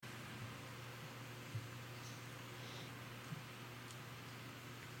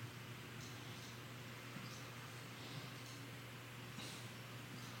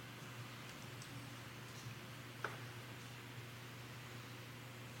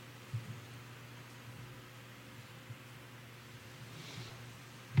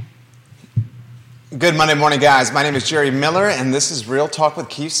Good Monday morning, guys. My name is Jerry Miller, and this is Real Talk with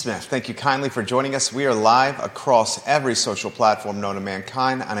Keith Smith. Thank you kindly for joining us. We are live across every social platform known to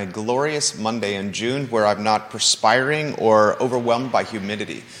mankind on a glorious Monday in June where I'm not perspiring or overwhelmed by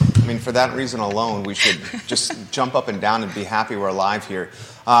humidity. I mean, for that reason alone, we should just jump up and down and be happy we're alive here.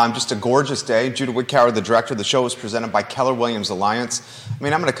 Just a gorgeous day. Judah Woodcower, the director of the show, is presented by Keller Williams Alliance. I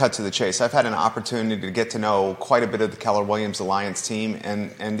mean, I'm going to cut to the chase. I've had an opportunity to get to know quite a bit of the Keller Williams Alliance team,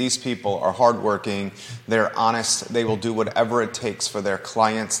 and these people are hardworking. They're honest. They will do whatever it takes for their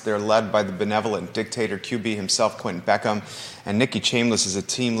clients. They're led by the benevolent dictator, QB himself, Quentin Beckham, and Nikki Chambless is a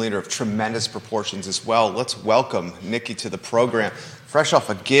team leader of tremendous proportions as well. Let's welcome Nikki to the program. Fresh off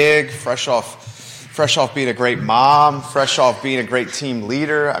a gig, fresh off being a great mom, fresh off being a great team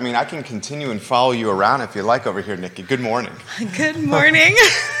leader. I mean, I can continue and follow you around if you like over here, Nikki. Good morning. Good morning.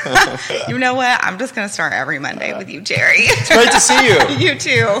 You know what? I'm just going to start every Monday with you, Jerry. It's great to see you. You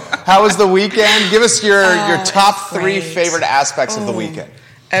too. How was the weekend? Give us your top three favorite aspects of the weekend.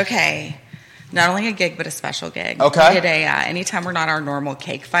 Okay. Not only a gig, but a special gig. Okay. We did anytime we're not our normal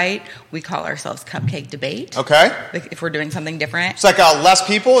cake fight, we call ourselves Cupcake Debate. Okay. If we're doing something different. It's like less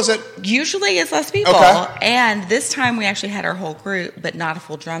people, is it? Usually it's less people. Okay. And this time we actually had our whole group, but not a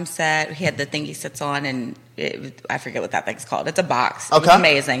full drum set. We had the thing he sits on, and I forget what that thing's called. It's a box. Okay. It was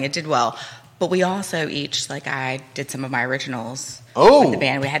amazing. It did well. But we also each, I did some of my originals with the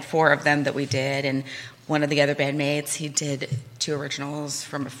band. We had 4 of them that we did, and one of the other bandmates, he did 2 originals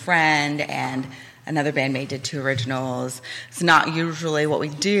from a friend, and another bandmate did 2 originals. It's not usually what we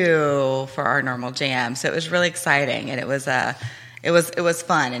do for our normal jam, so it was really exciting, and it was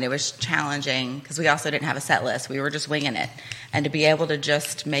fun, and it was challenging because we also didn't have a set list. We were just winging it, and to be able to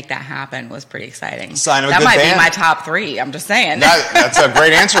just make that happen was pretty exciting. Sign of a that good might band. be my top 3. I'm just saying. That's a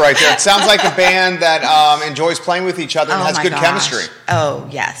great answer right there. It sounds like a band that enjoys playing with each other and has good chemistry. Oh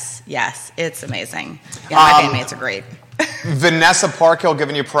yes, it's amazing. Yeah, my bandmates are great. Vanessa Parkhill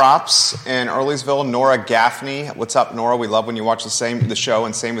giving you props in Earlysville. Nora Gaffney. What's up, Nora? We love when you watch the show,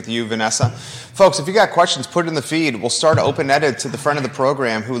 and same with you, Vanessa. Folks, if you got questions, put it in the feed. We'll start open-ended to the friend of the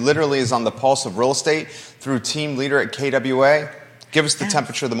program who literally is on the pulse of real estate through team leader at KWA. Give us the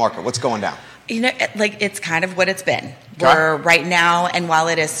temperature of the market. What's going down? You know, it's kind of what it's been. We're right now, and while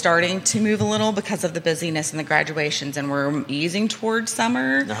it is starting to move a little because of the busyness and the graduations, and we're easing towards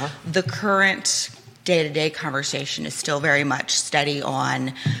summer, the current day-to-day conversation is still very much steady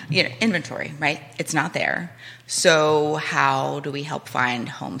on, inventory, right? It's not there. So how do we help find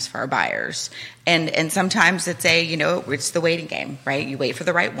homes for our buyers? And sometimes it's it's the waiting game, right? You wait for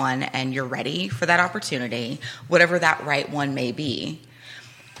the right one, and you're ready for that opportunity, whatever that right one may be.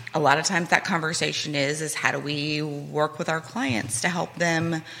 A lot of times that conversation is how do we work with our clients to help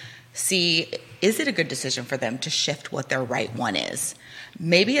them see, is it a good decision for them to shift what their right one is?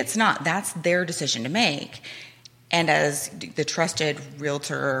 Maybe it's not. That's their decision to make. And as the trusted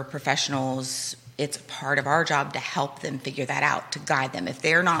realtor professionals, it's part of our job to help them figure that out, to guide them. If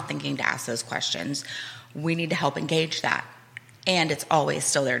they're not thinking to ask those questions, we need to help engage that. And it's always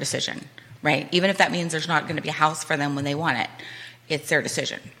still their decision, right? Even if that means there's not going to be a house for them when they want it, it's their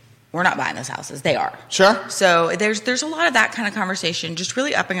decision. We're not buying those houses. They are. Sure. So there's a lot of that kind of conversation, just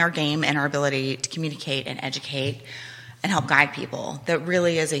really upping our game and our ability to communicate and educate and help guide people. That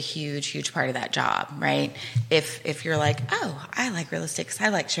really is a huge, huge part of that job, right? If you're like, oh, I like real estate because I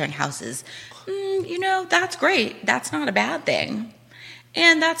like showing houses, that's great. That's not a bad thing.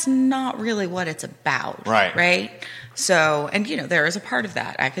 And that's not really what it's about, right? So, and there is a part of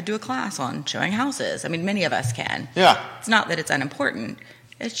that. I could do a class on showing houses. I mean, many of us can. Yeah. It's not that it's unimportant.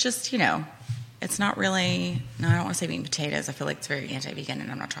 It's just, it's not really, no, I don't want to say meat and potatoes. I feel like it's very anti-vegan,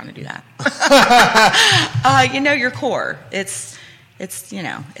 and I'm not trying to do that. Your core. It's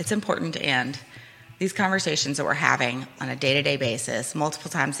important, and these conversations that we're having on a day-to-day basis, multiple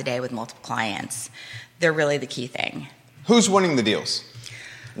times a day with multiple clients, they're really the key thing. Who's winning the deals?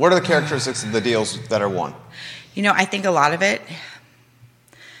 What are the characteristics of the deals that are won? I think a lot of it,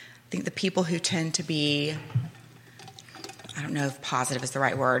 the people who tend to be, I don't know if positive is the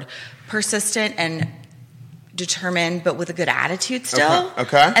right word, persistent and determined, but with a good attitude still.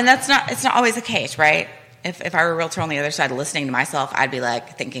 Okay. And it's not always the case, right? If I were a realtor on the other side listening to myself, I'd be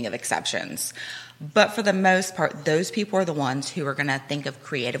thinking of exceptions. But for the most part, those people are the ones who are going to think of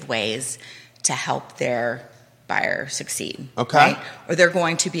creative ways to help their buyer succeed. Okay. Right? Or they're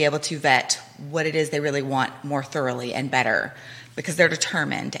going to be able to vet what it is they really want more thoroughly and better because they're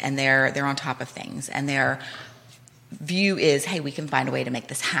determined and they're on top of things, and their view is, hey, we can find a way to make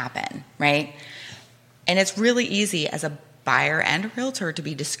this happen, right? And it's really easy as a buyer and a realtor to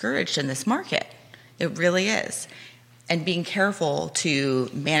be discouraged in this market. It really is. and being careful to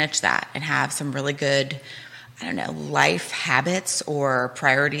manage that and have some really good, life habits or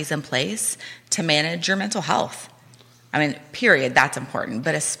priorities in place to manage your mental health. I mean, period, that's important,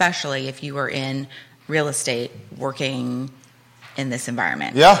 but especially if you are in real estate working in this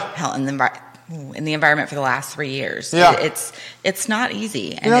environment. Yeah. Hell, in the environment for the last 3 years. Yeah. It's not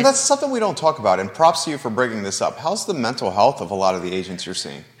easy. And that's something we don't talk about, and props to you for bringing this up. How's the mental health of a lot of the agents you're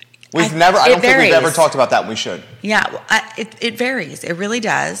seeing? I don't think we've ever talked about that, and we should. Yeah, it varies. It really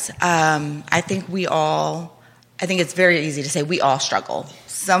does. I think it's very easy to say we all struggle,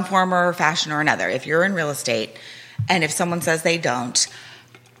 some form or fashion or another. If you're in real estate, and if someone says they don't,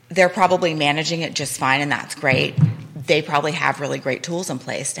 they're probably managing it just fine, and that's great. They probably have really great tools in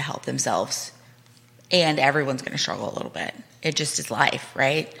place to help themselves, and everyone's going to struggle a little bit. It just is life,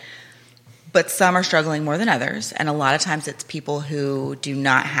 right? But some are struggling more than others, and a lot of times it's people who do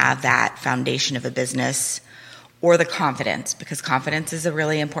not have that foundation of a business or the confidence, because confidence is a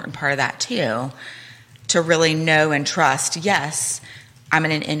really important part of that too, to really know and trust, yes, I'm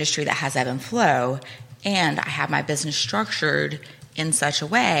in an industry that has ebb and flow, and I have my business structured in such a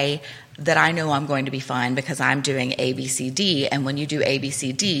way that I know I'm going to be fine because I'm doing A, B, C, D, and when you do A, B,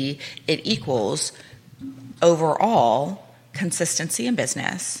 C, D, it equals overall consistency in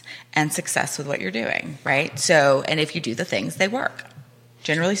business and success with what you're doing, right? So, and if you do the things, they work.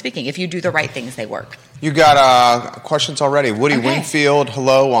 Generally speaking, if you do the right things, they work. You got questions already. Woody Wingfield,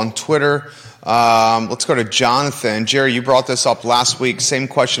 hello on Twitter. Let's go to Jonathan. Jerry, you brought this up last week. Same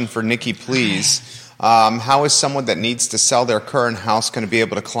question for Nikki, please. How is someone that needs to sell their current house going to be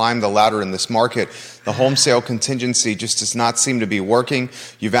able to climb the ladder in this market? The home sale contingency just does not seem to be working.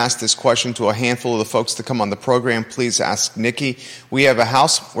 You've asked this question to a handful of the folks that come on the program. Please ask Nikki. We have a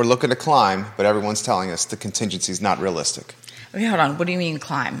house we're looking to climb, but everyone's telling us the contingency is not realistic. Okay, hold on. What do you mean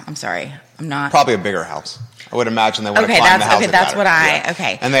climb? I'm sorry. I'm not. Probably a bigger house. I would imagine they want to climb the house. Okay, that's what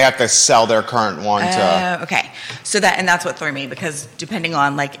okay. And they have to sell their current one to. Okay. So that's what threw me, because depending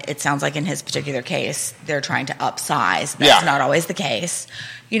on, it sounds like in his particular case, they're trying to upsize. That's not always the case.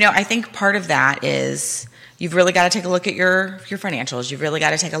 I think part of that is you've really got to take a look at your financials. You've really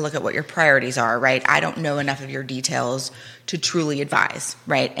got to take a look at what your priorities are, right? I don't know enough of your details to truly advise,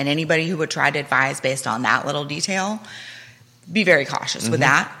 right? And anybody who would try to advise based on that little detail, be very cautious with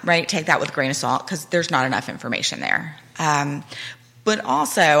that, right? Take that with a grain of salt, because there's not enough information there. But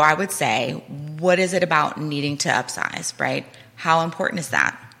also, I would say, what is it about needing to upsize, right? How important is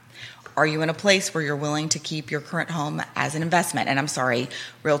that? Are you in a place where you're willing to keep your current home as an investment? And I'm sorry,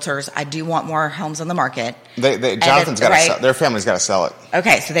 realtors, I do want more homes on the market. Jonathan's got to sell. Their family's got to sell it.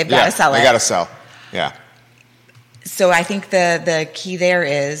 Okay, so they've got to sell it. They got to sell. Yeah. So I think the key there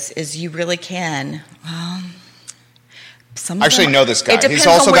is you really can. I actually know this guy. He's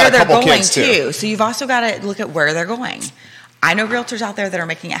also got a couple kids too. So you've also got to look at where they're going. I know realtors out there that are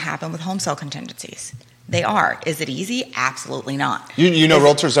making it happen with home sale contingencies. They are. Is it easy? Absolutely not. You know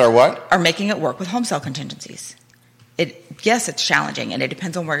realtors are what? Are making it work with home sale contingencies. Yes, it's challenging, and it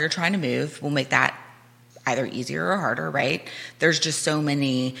depends on where you're trying to move. We'll make that either easier or harder, right? There's just so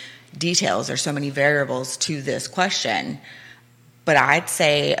many details. There's so many variables to this question. But I'd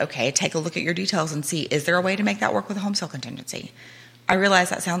say, okay, take a look at your details and see, is there a way to make that work with a home sale contingency? I realize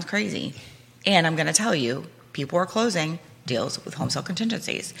that sounds crazy. And I'm going to tell you, people are closing deals with home sale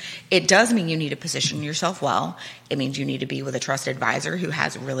contingencies. It does mean you need to position yourself well. It means you need to be with a trusted advisor who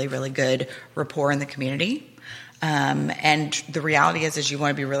has really, really good rapport in the community. And the reality is you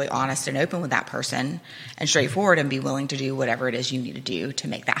want to be really honest and open with that person and straightforward and be willing to do whatever it is you need to do to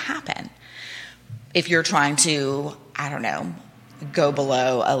make that happen. If you're trying to, go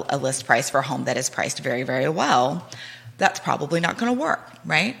below a list price for a home that is priced very, very well, that's probably not going to work,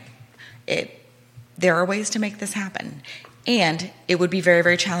 right? There are ways to make this happen. And it would be very,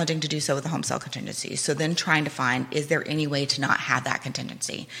 very challenging to do so with a home sale contingency. So then trying to find, is there any way to not have that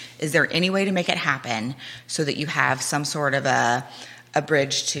contingency? Is there any way to make it happen so that you have some sort of a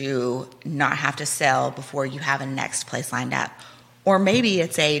bridge to not have to sell before you have a next place lined up? Or maybe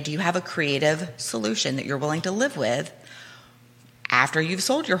it's do you have a creative solution that you're willing to live with after you've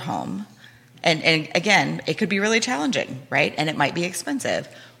sold your home? And again, it could be really challenging, right? And it might be expensive,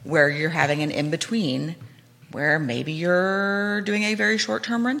 where you're having an in-between where maybe you're doing a very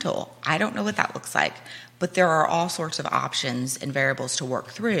short-term rental. I don't know what that looks like, but there are all sorts of options and variables to work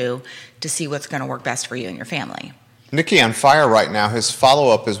through to see what's going to work best for you and your family. Nikki, on fire right now, his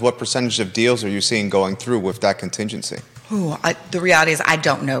follow-up is, what percentage of deals are you seeing going through with that contingency? The reality is I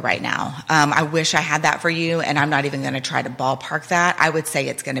don't know right now. I wish I had that for you, and I'm not even going to try to ballpark that. I would say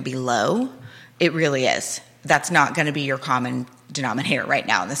it's going to be low. It really is. That's not going to be your common denominator right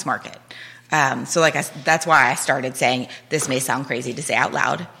now in this market. That's why I started saying this may sound crazy to say out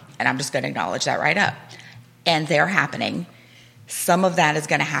loud, and I'm just going to acknowledge that right up. And they're happening. Some of that is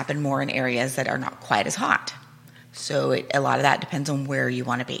going to happen more in areas that are not quite as hot. So a lot of that depends on where you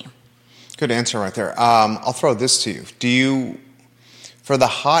want to be. Good answer right there. I'll throw this to you. For the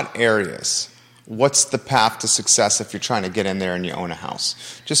hot areas, what's the path to success if you're trying to get in there and you own a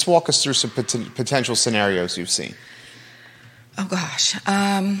house? Just walk us through some potential scenarios you've seen. Oh, gosh.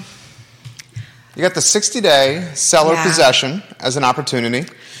 You got the 60-day seller possession as an opportunity.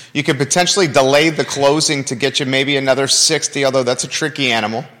 You could potentially delay the closing to get you maybe another 60, although that's a tricky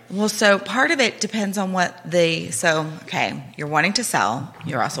animal. Well, so part of it depends on you're wanting to sell,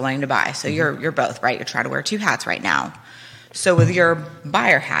 you're also wanting to buy. So you're both, right? You're trying to wear two hats right now. So with your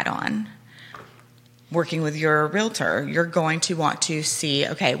buyer hat on, working with your realtor, you're going to want to see,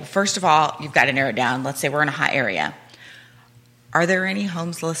 okay, well, first of all, you've got to narrow it down. Let's say we're in a hot area. Are there any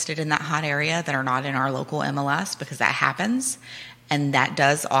homes listed in that hot area that are not in our local MLS? Because that happens, and that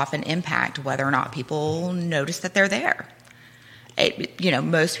does often impact whether or not people notice that they're there.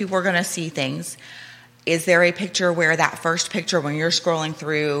 Most people are going to see things. Is there a picture where that first picture, when you're scrolling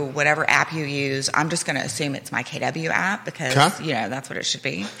through whatever app you use, I'm just going to assume it's my KW app because, that's what it should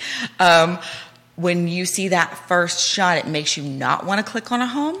be. When you see that first shot, it makes you not want to click on a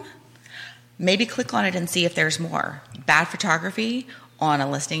home. Maybe click on it and see if there's more. Bad photography on a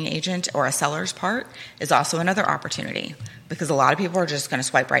listing agent or a seller's part is also another opportunity because a lot of people are just going to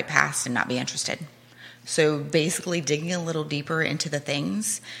swipe right past and not be interested. So basically digging a little deeper into the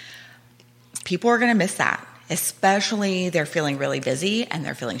things, people are going to miss that, especially they're feeling really busy and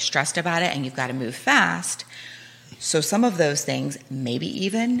they're feeling stressed about it and you've got to move fast. So some of those things, maybe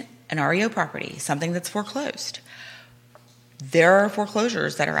even an REO property, something that's foreclosed. There are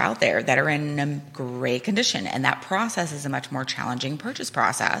foreclosures that are out there that are in a great condition, and that process is a much more challenging purchase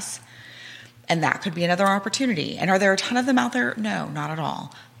process, and that could be another opportunity. And are there a ton of them out there? No, not at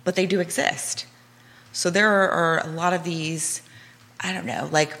all, but they do exist. So there are a lot of these,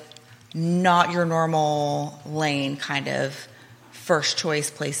 not your normal lane kind of first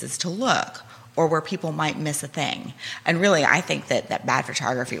choice places to look, or where people might miss a thing. And really, I think that bad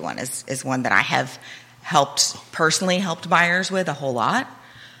photography one is one that I have personally helped buyers with a whole lot,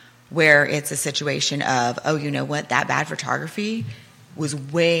 where it's a situation of, oh, you know what, that bad photography was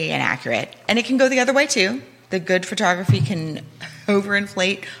way inaccurate. And it can go the other way too. The good photography can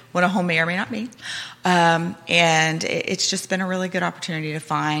overinflate what a home may or may not be. And it's just been a really good opportunity to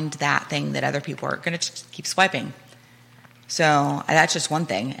find that thing that other people are going to keep swiping. So that's just one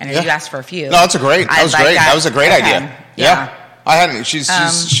thing. And you asked for a few. No, that was a great idea. Yeah. I hadn't.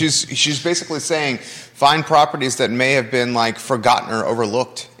 She's basically saying find properties that may have been forgotten or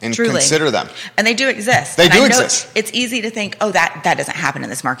overlooked and consider them. And they do exist. They do exist. It's easy to think, oh, that doesn't happen in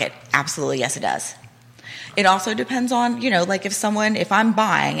this market. Absolutely, yes, it does. It also depends on, if I'm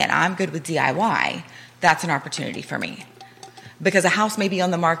buying and I'm good with DIY, that's an opportunity for me. Because a house may be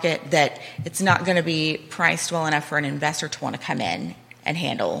on the market that it's not going to be priced well enough for an investor to want to come in and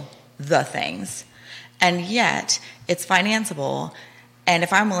handle the things. And yet, it's financeable. And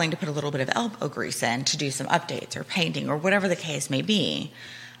if I'm willing to put a little bit of elbow grease in to do some updates or painting or whatever the case may be,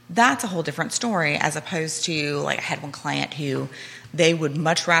 that's a whole different story as opposed to, I had one client who they would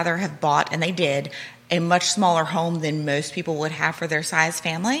much rather have bought, and they did, a much smaller home than most people would have for their size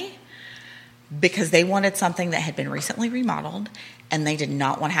family because they wanted something that had been recently remodeled and they did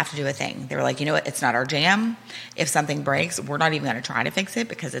not want to have to do a thing. They were like, you know what, it's not our jam. If something breaks, we're not even going to try to fix it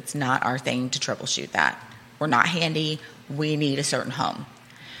because it's not our thing to troubleshoot that. We're not handy. We need a certain home.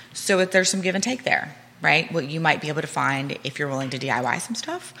 So if there's some give and take there, right? What you might be able to find if you're willing to DIY some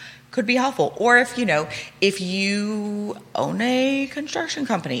stuff could be helpful. Or if you own a construction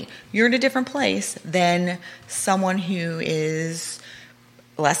company, you're in a different place than someone who is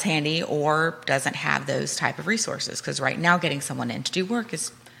less handy or doesn't have those type of resources. Because right now getting someone in to do work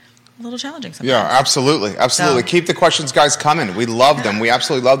is a little challenging sometimes. Yeah, absolutely. So, keep the questions, guys, coming. We love them. We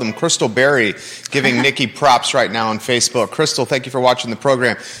absolutely love them. Crystal Berry giving Nikki props right now on Facebook. Crystal, thank you for watching the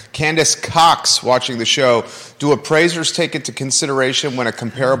program. Candace Cox watching the show. Do appraisers take into consideration when a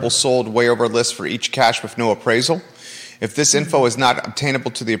comparable sold way over list for each cash with no appraisal? If this info is not obtainable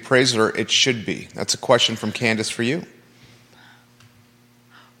to the appraiser, it should be. That's a question from Candace for you.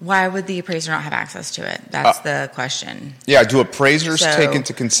 Why would the appraiser not have access to it? That's the question. Yeah, do appraisers take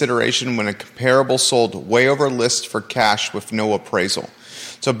into consideration when a comparable sold way over list for cash with no appraisal?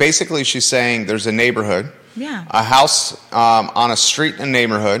 So basically she's saying there's a neighborhood, a house on a street in a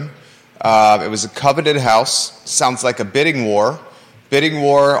neighborhood. It was a coveted house. Sounds like a bidding war. Bidding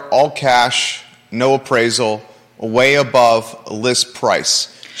war, all cash, no appraisal, way above list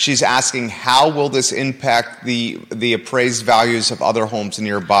price. She's asking, how will this impact the appraised values of other homes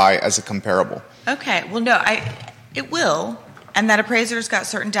nearby as a comparable? Okay. Well, no, it will. And that appraiser's got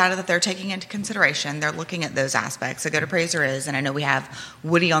certain data that they're taking into consideration. They're looking at those aspects. A good appraiser is, and I know we have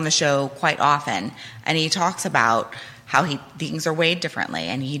Woody on the show quite often, and he talks about how things are weighed differently,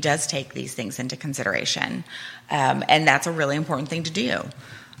 and he does take these things into consideration. And that's a really important thing to do.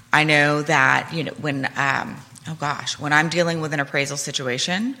 I know that, when I'm dealing with an appraisal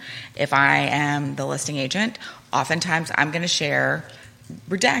situation, if I am the listing agent, oftentimes I'm going to share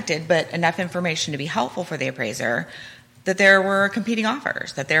redacted, but enough information to be helpful for the appraiser, that there were competing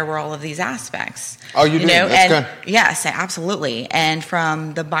offers, that there were all of these aspects. Oh, you do? That's good. Yes, absolutely. And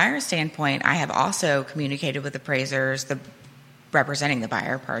from the buyer standpoint, I have also communicated with appraisers, representing the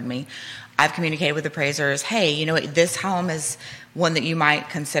buyer, pardon me. I've communicated with appraisers, hey, this home is one that you might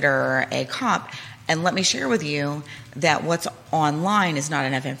consider a comp. And let me share with you that what's online is not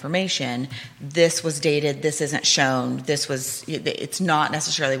enough information. This was dated. This isn't shown. It's not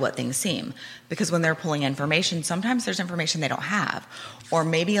necessarily what things seem. Because when they're pulling information, sometimes there's information they don't have. Or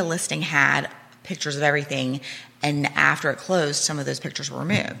maybe a listing had pictures of everything, and after it closed, some of those pictures were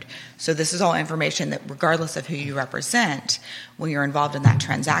removed. So this is all information that, regardless of who you represent, when you're involved in that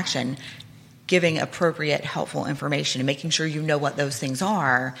transaction, giving appropriate, helpful information and making sure you know what those things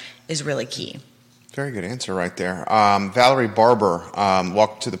are is really key. Very good answer right there. Valerie Barber,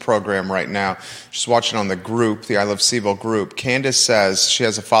 welcome to the program right now. Just watching on the group, the I Love CVille group. Candace says she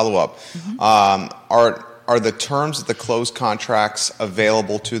has a follow-up. Mm-hmm. Are the terms of the closed contracts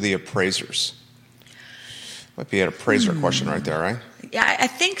available to the appraisers? Might be an appraiser question right there, right? Yeah, I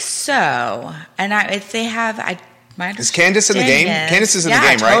think so. And if they have, my is Candace in the game? Candace is in the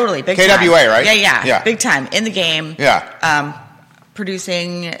game, right? Totally. Big KWA, time. right? Yeah. Big time. In the game. Yeah.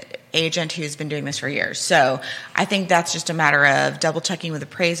 Producing agent who's been doing this for years. So I think that's just a matter of double checking with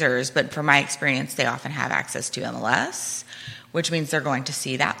appraisers, but from my experience, they often have access to MLS, which means they're going to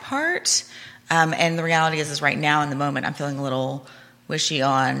see that part. And the reality is right now in the moment, I'm feeling a little wishy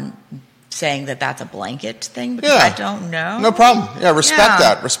on saying that that's a blanket thing because I don't know. No problem. Yeah, respect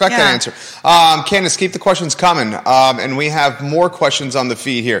that. Respect that answer. Candace, keep the questions coming. And we have more questions on the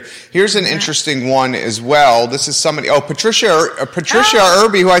feed here. Here's an interesting one as well. This is somebody, Patricia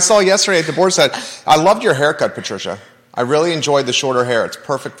Irby, who I saw yesterday at the board, said, I loved your haircut, Patricia. I really enjoyed the shorter hair. It's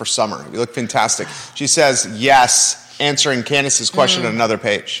perfect for summer. You look fantastic. She says, yes, answering Candace's question on another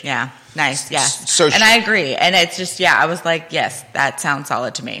page. Yeah, nice, yes. And I agree. And it's just, I was like, yes, that sounds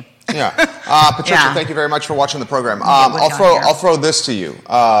solid to me. Yeah. Patricia, thank you very much for watching the program. I'll throw this to you.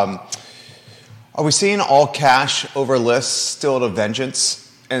 Are we seeing all cash over lists still at a vengeance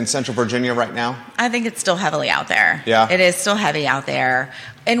in Central Virginia right now? I think it's still heavily out there. Yeah. It is still heavy out there.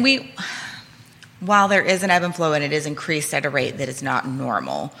 And while there is an ebb and flow and it is increased at a rate that is not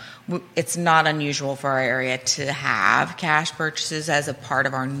normal, it's not unusual for our area to have cash purchases as a part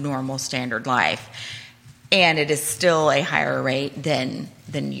of our normal standard life. And it is still a higher rate than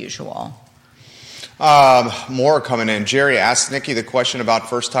usual. More coming in. Jerry asked Nikki the question about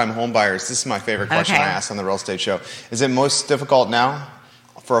first-time home buyers. This is my favorite question I asked on the Real Estate Show. Is it most difficult now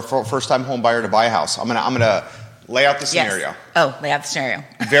for a first-time home buyer to buy a house? I'm gonna lay out the scenario. Yes. Oh, lay out the scenario.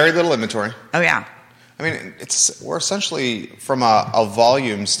 Very little inventory. Oh yeah. I mean, we're essentially from a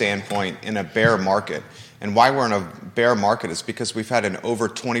volume standpoint in a bear market. And why we're in a bear market is because we've had an over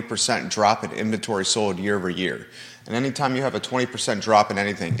 20% drop in inventory sold year over year. And anytime you have a 20% drop in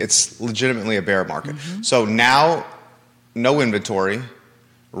anything, it's legitimately a bear market. Mm-hmm. So now, no inventory.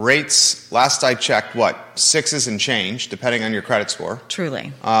 Rates, last I checked, 6s and change, depending on your credit score.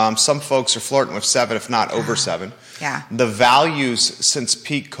 Truly. Some folks are flirting with 7, if not over 7. Yeah. The values since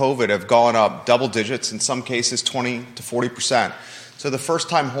peak COVID have gone up double digits, in some cases 20 to 40%. So the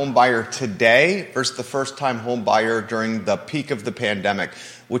first-time home buyer today versus the first-time home buyer during the peak of the pandemic,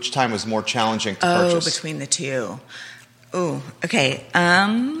 which time was more challenging to purchase? Between the two. Oh, okay.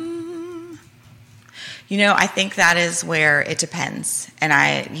 I think that is where it depends. And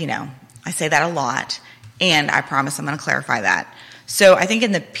I say that a lot, and I promise I'm going to clarify that. So I think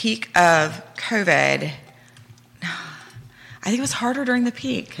in the peak of COVID, I think it was harder during the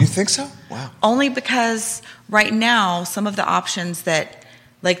peak. You think so? Wow. Only because right now, some of the options that,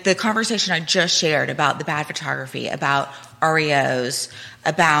 like the conversation I just shared about the bad photography, about REOs,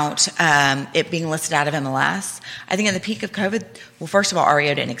 about it being listed out of MLS, I think in the peak of COVID, well, first of all,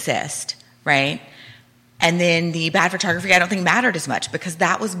 REO didn't exist, right? And then the bad photography I don't think mattered as much because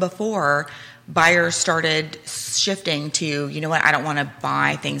that was before buyers started shifting to, I don't want to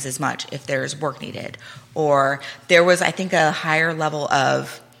buy things as much if there's work needed. Or there was, I think, a higher level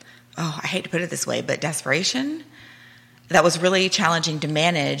of, I hate to put it this way, but desperation. that was really challenging to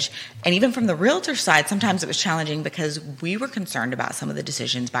manage. And even from the realtor side, sometimes it was challenging because we were concerned about some of the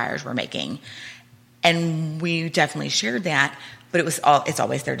decisions buyers were making. And we definitely shared that, but it's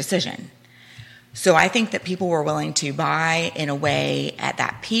always their decision. So I think that people were willing to buy in a way at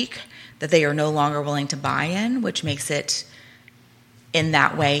that peak that they are no longer willing to buy in, which makes it in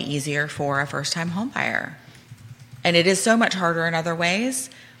that way easier for a first-time home buyer. And it is so much harder in other ways.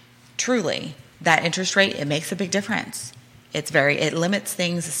 Truly, that interest rate, it makes a big difference. It limits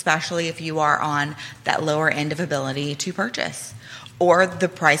things, especially if you are on that lower end of ability to purchase, or the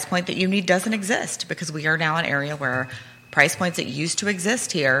price point that you need doesn't exist, because we are now an area where price points that used to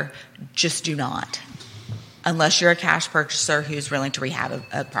exist here just do not, unless you're a cash purchaser who's willing to rehab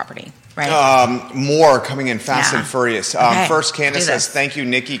a property. Right. More coming in fast and furious. Okay. First, Candace says, thank you,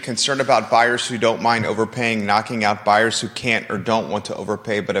 Nikki. Concerned about buyers who don't mind overpaying, knocking out buyers who can't or don't want to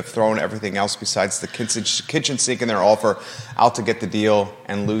overpay but have thrown everything else besides the kitchen sink in their offer out to get the deal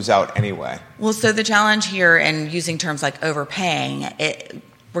and lose out anyway. Well, so the challenge here, and using terms like overpaying,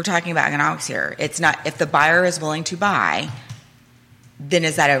 we're talking about economics here. It's not, if the buyer is willing to buy, then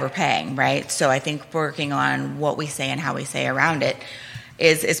is that overpaying, right? So I think working on what we say and how we say around it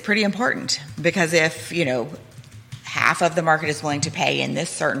is pretty important, because if, half of the market is willing to pay in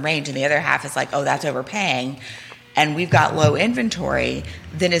this certain range and the other half is like, oh, that's overpaying, and we've got low inventory,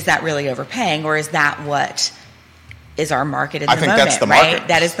 then is that really overpaying, or is that what is our market in the moment? I think that's the market. Right?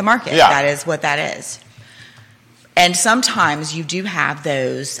 That is the market. Yeah. That is what that is. And sometimes you do have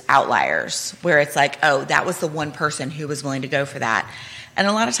those outliers where it's like, oh, that was the one person who was willing to go for that. And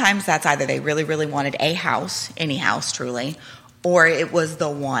a lot of times that's either they really, really wanted a house, any house truly, or it was the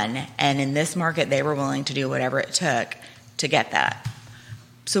one. And in this market, they were willing to do whatever it took to get that.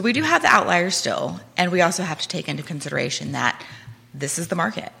 So we do have the outliers still. And we also have to take into consideration that this is the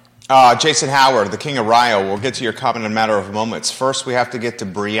market. Jason Howard, the king of Rio. We'll get to your comment in a matter of moments. First, we have to get to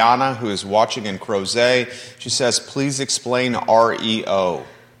Brianna, who is watching in Crozet. She says, please explain REO.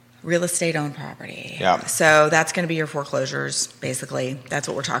 Real estate owned property. Yeah. So that's going to be your foreclosures, basically. That's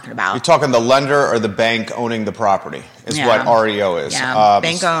what we're talking about. You're talking the lender or the bank owning the property is what REO is. Yeah,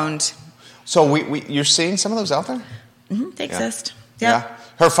 bank owned. So you're seeing some of those out there? Mm-hmm, they exist. Yep. Yeah.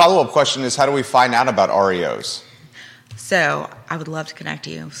 Her follow-up question is, how do we find out about REOs? So I would love to connect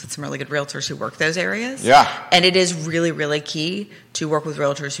you with some really good realtors who work those areas. Yeah. And it is really, really key to work with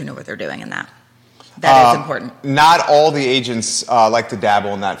realtors who know what they're doing in that. That is important. Not all the agents like to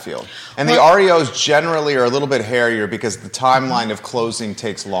dabble in that field. And the REOs generally are a little bit hairier because the timeline of closing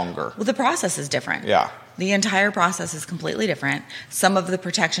takes longer. Well, the process is different. Yeah. The entire process is completely different. Some of the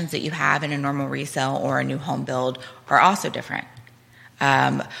protections that you have in a normal resale or a new home build are also different.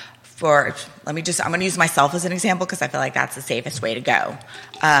 I'm going to use myself as an example because I feel like that's the safest way to go.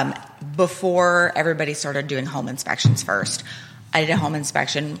 Before everybody started doing home inspections first, I did a home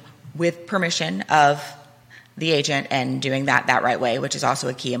inspection with permission of the agent and doing that right way, which is also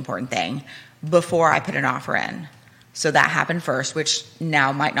a key important thing, before I put an offer in. So that happened first, which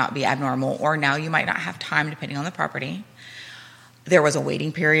now might not be abnormal, or now you might not have time depending on the property. There was a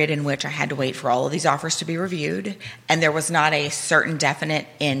waiting period in which I had to wait for all of these offers to be reviewed, and there was not a certain definite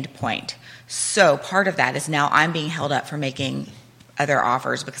end point. So part of that is now I'm being held up for making other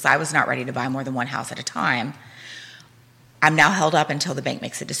offers because I was not ready to buy more than one house at a time. I'm now held up until the bank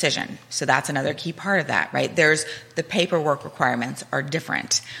makes a decision. So that's another key part of that, right? There's the paperwork requirements are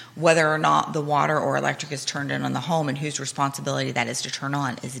different. Whether or not the water or electric is turned in on the home and whose responsibility that is to turn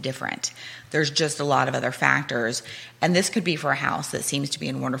on is different. There's just a lot of other factors. And this could be for a house that seems to be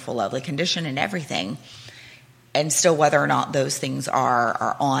in wonderful, lovely condition and everything. And still whether or not those things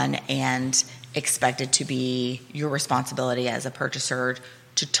are on and expected to be your responsibility as a purchaser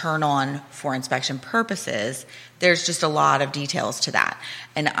to turn on for inspection purposes, there's just a lot of details to that.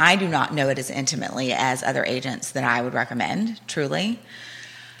 And I do not know it as intimately as other agents that I would recommend, truly.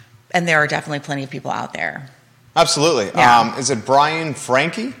 And there are definitely plenty of people out there. Absolutely. Yeah. Is it Brian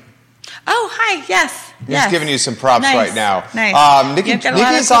Frankie? Oh, hi, yes. He's giving you some props right now. Nice. Nikki's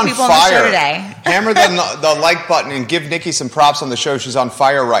on fire. Hammer the like button and give Nikki some props on the show. She's on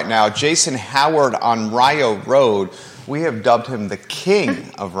fire right now. Jason Howard on Rio Road. We have dubbed him the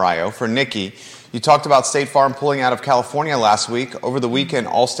king of Rio for Nikki. You talked about State Farm pulling out of California last week. Over the weekend,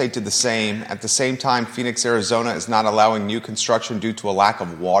 Allstate did the same. At the same time, Phoenix, Arizona is not allowing new construction due to a lack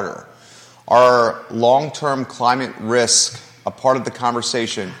of water. Are long-term climate risks a part of the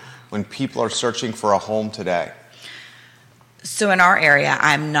conversation when people are searching for a home today? So in our area,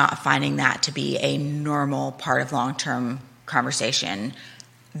 I'm not finding that to be a normal part of long-term conversation.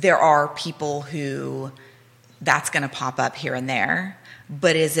 There are people who that's going to pop up here and there,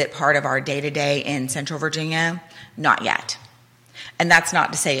 but is it part of our day-to-day in Central Virginia? Not yet. And that's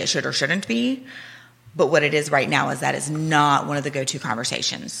not to say it should or shouldn't be, but what it is right now is that is not one of the go-to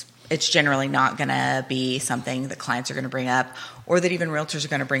conversations. It's generally not going to be something that clients are going to bring up or that even realtors are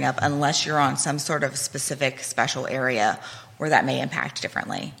going to bring up unless you're on some sort of specific special area where that may impact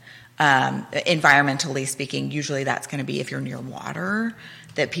differently. Environmentally speaking, usually that's going to be if you're near water,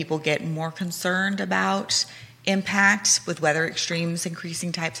 that people get more concerned about impact with weather extremes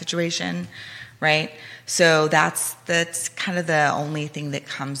increasing type situation, right? So that's kind of the only thing that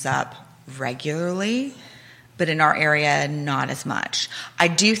comes up regularly. But in our area, not as much. I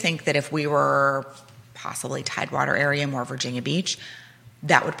do think that if we were possibly Tidewater area, more Virginia Beach,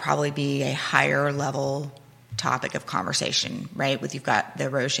 that would probably be a higher level topic of conversation, right? With you've got the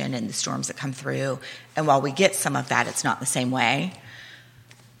erosion and the storms that come through. And while we get some of that, it's not the same way.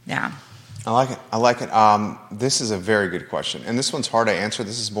 Yeah. I like it. This is a very good question. And this one's hard to answer.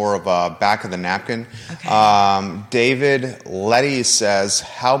 This is more of a back of the napkin. Okay. David Letty says,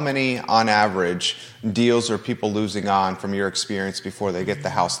 how many on average deals are people losing on from your experience before they get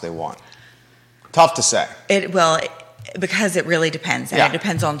the house they want? Tough to say. Because it really depends. And it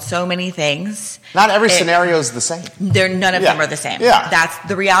depends on so many things. Not every scenario is the same. None of them are the same. Yeah. That's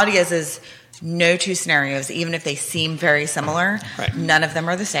the reality is no two scenarios, even if they seem very similar, none of them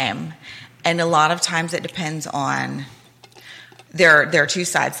are the same. And a lot of times it depends on, there are two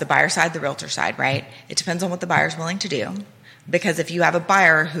sides, the buyer side, the realtor side, right? It depends on what the buyer's willing to do. Because if you have a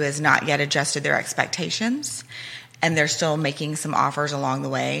buyer who has not yet adjusted their expectations and they're still making some offers along the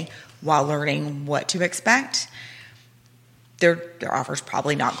way while learning what to expect, their offer's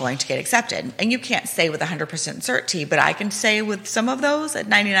probably not going to get accepted. And you can't say with 100% certainty, but I can say with some of those at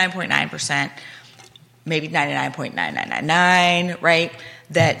 99.9%, maybe 99.9999, right?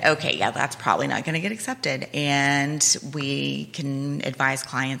 That, okay, yeah, that's probably not going to get accepted. And we can advise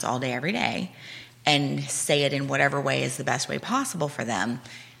clients all day, every day, and say it in whatever way is the best way possible for them.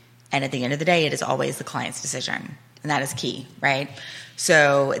 And at the end of the day, it is always the client's decision. And that is key, right?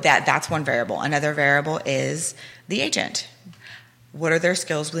 So that's one variable. Another variable is the agent. What are their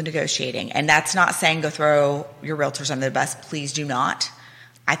skills with negotiating? And that's not saying go throw your realtors under the bus. Please do not.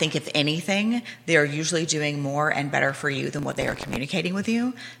 I think if anything, they are usually doing more and better for you than what they are communicating with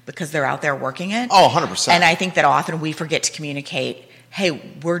you because they're out there working it. Oh, 100%. And I think that often we forget to communicate, hey,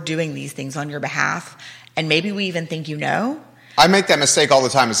 we're doing these things on your behalf. And maybe we even think you know. I make that mistake all the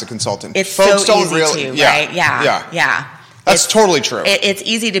time as a consultant. It's Folks so easy right? Yeah. That's totally true. It's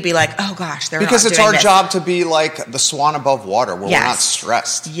easy to be like, oh gosh, they're because not it's doing our this. job to be like the swan above water where we're not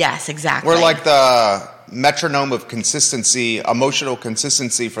stressed. Yes, exactly. We're like the metronome of consistency, emotional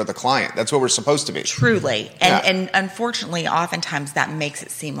consistency for the client. That's what we're supposed to be. Truly. And unfortunately, oftentimes that makes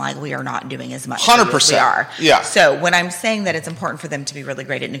it seem like we are not doing as much 100%. as we are. Yeah. So when I'm saying that it's important for them to be really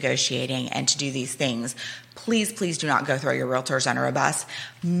great at negotiating and to do these things, please do not go throw your realtors under a bus.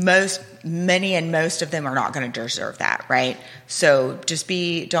 Many and most of them are not going to deserve that, right? So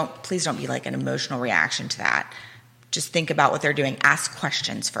please don't be like an emotional reaction to that. Just think about what they're doing. Ask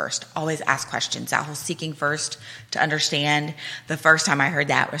questions first. Always ask questions. That whole seeking first to understand. The first time I heard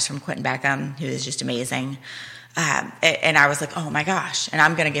that was from Quentin Beckham, who is just amazing. And I was like, oh my gosh. And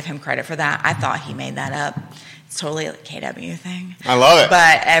I'm going to give him credit for that. I thought he made that up. It's totally a KW thing. I love it.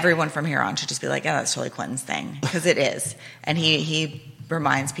 But everyone from here on should just be like, yeah, that's totally Quentin's thing. Because it is. And he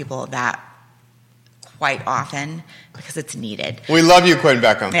reminds people of that quite often because it's needed. We love you, Quentin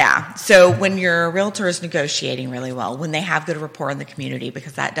Beckham. Yeah. So when your realtor is negotiating really well, when they have good rapport in the community,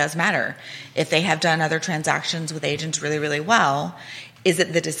 because that does matter. If they have done other transactions with agents really, really well, is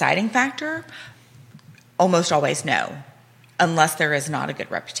it the deciding factor? Almost always no, unless there is not a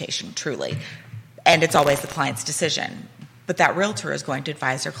good reputation, truly. And it's always the client's decision. But that realtor is going to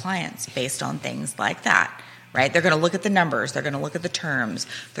advise their clients based on things like that, right? They're going to look at the numbers. They're going to look at the terms.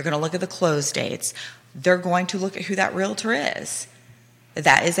 They're going to look at the close dates. They're going to look at who that realtor is.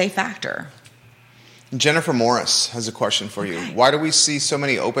 That is a factor. Jennifer Morris has a question for you. Why do we see so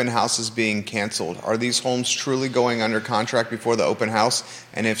many open houses being canceled? Are these homes truly going under contract before the open house?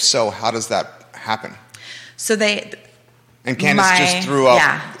 And if so, how does that happen? So And Candace just threw up.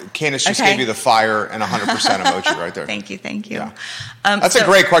 Yeah. Candace just gave you the fire and 100% emoji right there. Thank you. Yeah. That's a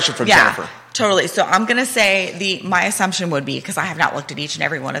great question from Jennifer. Totally. So I'm going to say my assumption would be, because I have not looked at each and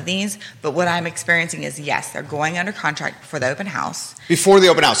every one of these, but what I'm experiencing is, yes, they're going under contract for the open house. Before the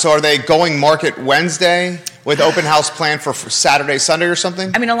open house. So are they going market Wednesday with open house planned for Saturday, Sunday or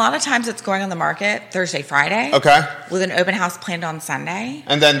something? I mean, a lot of times it's going on the market Thursday, Friday. Okay. With an open house planned on Sunday.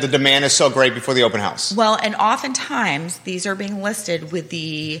 And then the demand is so great before the open house. Well, and oftentimes these are being listed with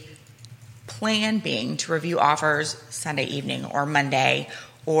the plan being to review offers Sunday evening or Monday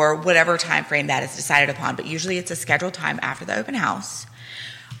or whatever time frame that is decided upon. But usually it's a scheduled time after the open house.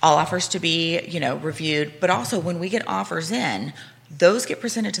 All offers to be, reviewed. But also when we get offers in, those get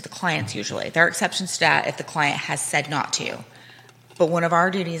presented to the clients usually. There are exceptions to that if the client has said not to. But one of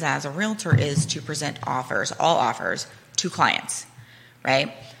our duties as a realtor is to present offers, all offers, to clients,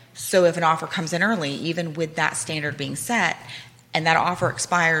 right? So if an offer comes in early, even with that standard being set, and that offer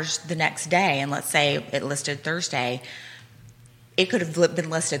expires the next day, and let's say it listed Thursday, it could have been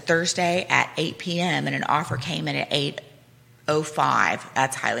listed Thursday at 8 p.m. and an offer came in at 8:05.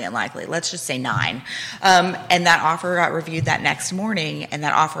 That's highly unlikely. Let's just say 9. And that offer got reviewed that next morning, and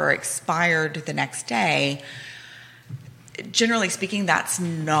that offer expired the next day. Generally speaking, that's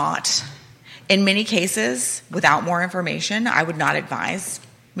not, in many cases, without more information, I would not advise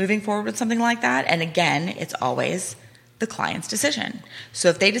moving forward with something like that. And again, it's always the client's decision. So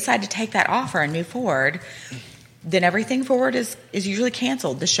if they decide to take that offer and move forward, then everything forward is usually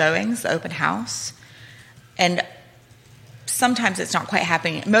canceled. The showings, the open house, and sometimes it's not quite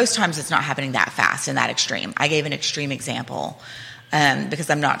happening. Most times it's not happening that fast and that extreme. I gave an extreme example because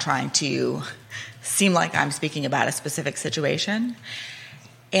I'm not trying to seem like I'm speaking about a specific situation.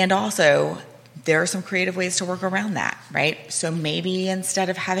 And also, there are some creative ways to work around that, right? So maybe instead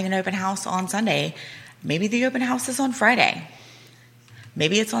of having an open house on Sunday, maybe the open house is on Friday.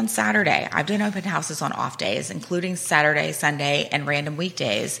 Maybe it's on Saturday. I've done open houses on off days, including Saturday, Sunday, and random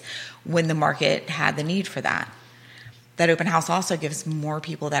weekdays when the market had the need for that. That open house also gives more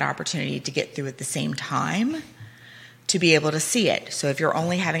people that opportunity to get through at the same time to be able to see it. So if you're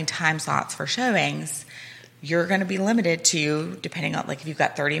only having time slots for showings, you're going to be limited to, depending on, like if you've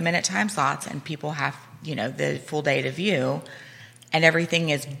got 30-minute time slots and people have, the full day to view and everything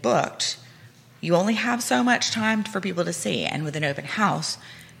is booked, you only have so much time for people to see. And with an open house,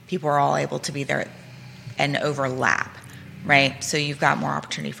 people are all able to be there and overlap, right? So you've got more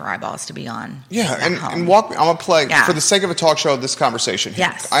opportunity for eyeballs to be on. Yeah, and I'm going to play, for the sake of a talk show, this conversation here.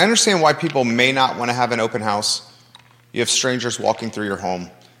 Yes. I understand why people may not want to have an open house. You have strangers walking through your home.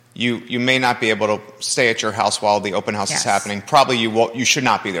 You may not be able to stay at your house while the open house is happening. Probably you should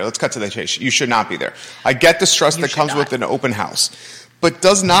not be there. Let's cut to the chase. You should not be there. I get the stress that comes with an open house. But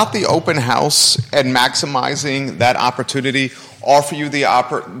does not the open house and maximizing that opportunity offer you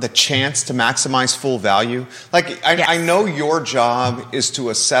the chance to maximize full value? I know your job is to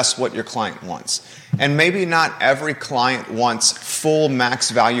assess what your client wants. And maybe not every client wants full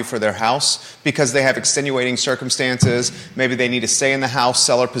max value for their house because they have extenuating circumstances. Maybe they need to stay in the house,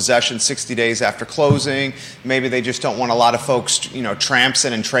 seller possession 60 days after closing. Maybe they just don't want a lot of folks,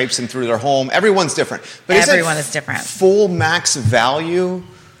 trampsing and traipsing through their home. Everyone's different. But everyone is different. Full max value,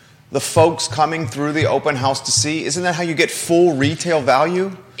 the folks coming through the open house to see, isn't that how you get full retail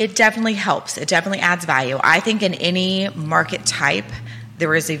value? It definitely helps. It definitely adds value. I think in any market type,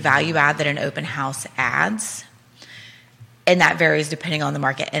 there is a value add that an open house adds, and that varies depending on the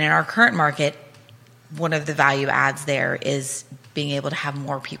market. And in our current market, one of the value adds there is being able to have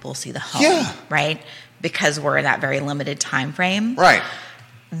more people see the home, right? Because we're in that very limited time frame. Right.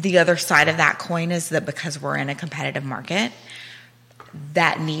 The other side of that coin is that because we're in a competitive market,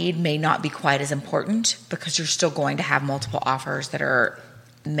 that need may not be quite as important because you're still going to have multiple offers that are,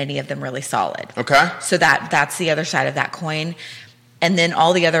 many of them, really solid. Okay. So that's the other side of that coin. And then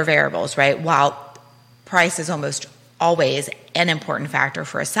all the other variables, right? While price is almost always an important factor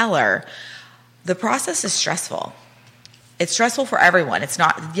for a seller, the process is stressful. It's stressful for everyone. It's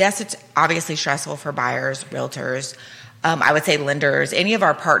obviously stressful for buyers, realtors, I would say lenders, any of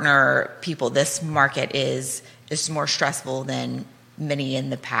our partner people. This market is more stressful than many in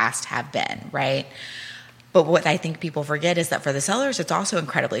the past have been, right? But what I think people forget is that for the sellers, it's also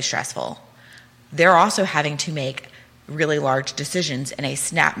incredibly stressful. They're also having to make really large decisions in a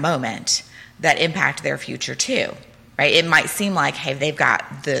snap moment that impact their future too, right? It might seem like, hey, they've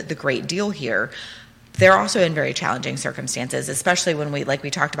got the great deal here. They're also in very challenging circumstances, especially when we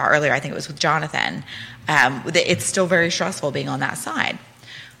talked about earlier, I think it was with Jonathan. It's still very stressful being on that side.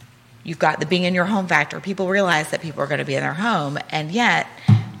 You've got the being in your home factor. People realize that people are going to be in their home, and yet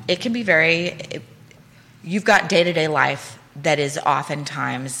it can be you've got day-to-day life that is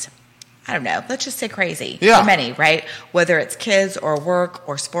oftentimes, I don't know, let's just say crazy for many, right? Whether it's kids or work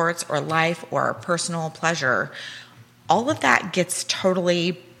or sports or life or personal pleasure, all of that gets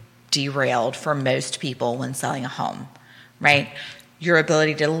totally derailed for most people when selling a home, right? Your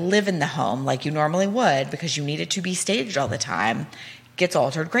ability to live in the home like you normally would because you need it to be staged all the time gets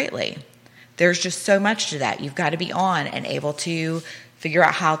altered greatly. There's just so much to that. You've got to be on and able to figure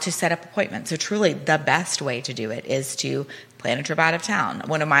out how to set up appointments. So truly the best way to do it is to plan a trip out of town.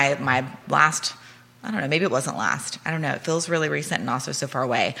 One of my last, I don't know, maybe it wasn't last. I don't know. It feels really recent and also so far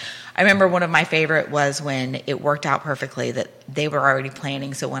away. I remember one of my favorite was when it worked out perfectly that they were already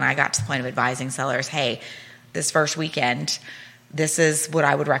planning. So when I got to the point of advising sellers, hey, this first weekend, this is what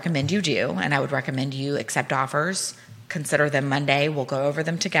I would recommend you do. And I would recommend you accept offers, consider them Monday. We'll go over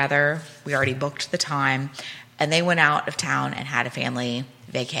them together. We already booked the time. And they went out of town and had a family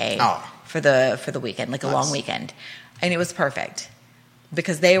vacay for the weekend, like a long weekend. And it was perfect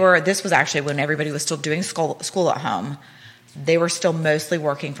because this was actually when everybody was still doing school at home. They were still mostly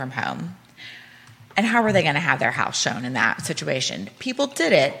working from home. And how were they going to have their house shown in that situation? People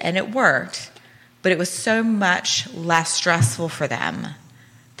did it and it worked, but it was so much less stressful for them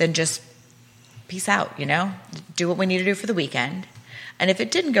than just peace out, do what we need to do for the weekend. And if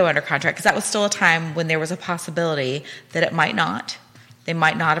it didn't go under contract, because that was still a time when there was a possibility that it might not, they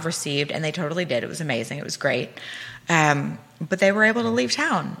might not have received, and they totally did. It was amazing. It was great. But they were able to leave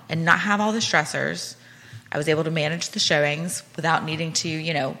town and not have all the stressors. I was able to manage the showings without needing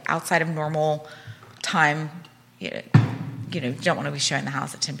to, outside of normal time, you don't want to be showing the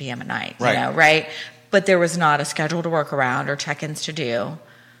house at 10 p.m. at night, right? But there was not a schedule to work around or check-ins to do.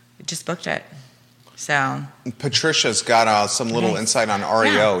 We just booked it. So Patricia's got some little insight on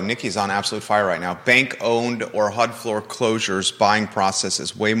REO. Yeah. Nikki's on absolute fire right now. Bank-owned or HUD foreclosures buying process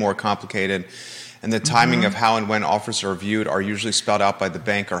is way more complicated, and the timing of how and when offers are reviewed are usually spelled out by the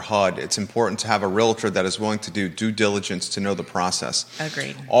bank or HUD. It's important to have a realtor that is willing to do due diligence to know the process.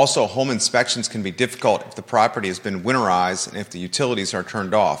 Agreed. Also, home inspections can be difficult if the property has been winterized and if the utilities are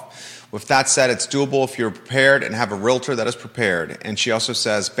turned off. With that said, it's doable if you're prepared and have a realtor that is prepared. And she also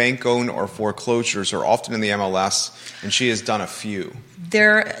says bank-owned or foreclosures are often in the MLS, and she has done a few.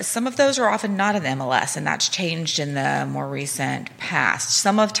 Some of those are often not in the MLS, and that's changed in the more recent past.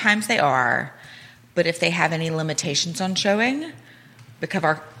 Some of times they are, but if they have any limitations on showing,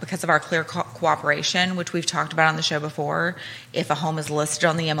 because of our clear cooperation, which we've talked about on the show before, if a home is listed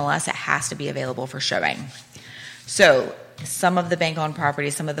on the MLS, it has to be available for showing. So some of the bank-owned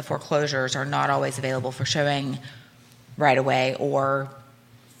properties, some of the foreclosures are not always available for showing right away or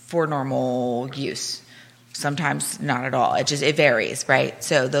for normal use. Sometimes not at all. It varies, right?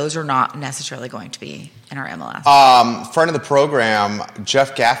 So those are not necessarily going to be in our MLS. Friend of the program,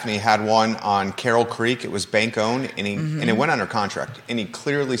 Jeff Gaffney, had one on Carroll Creek. It was bank-owned, and it went under contract. And he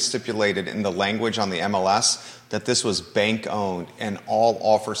clearly stipulated in the language on the MLS that this was bank-owned, and all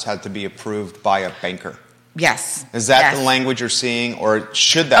offers had to be approved by a banker. Yes. Is that the language you're seeing, or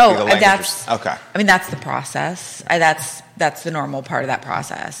should that be the language? Okay. I mean, that's the process. That's the normal part of that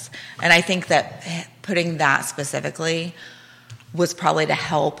process. And I think that putting that specifically was probably to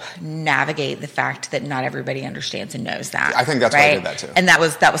help navigate the fact that not everybody understands and knows that. I think that's why I did that too. And that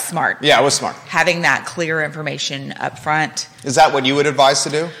was smart. Yeah, it was smart. Having that clear information up front. Is that what you would advise to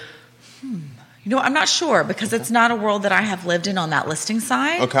do? I'm not sure because it's not a world that I have lived in on that listing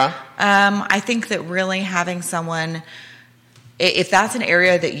side. Okay. I think that really having someone, if that's an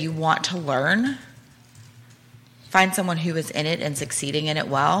area that you want to learn, find someone who is in it and succeeding in it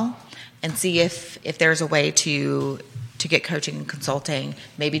well, and see if there's a way to get coaching and consulting,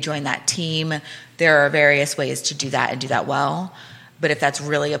 maybe join that team. There are various ways to do that and do that well. But if that's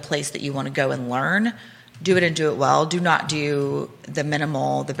really a place that you want to go and learn, do it and do it well. Do not do the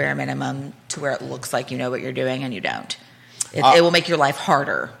bare minimum to where it looks like you know what you're doing and you don't. It will make your life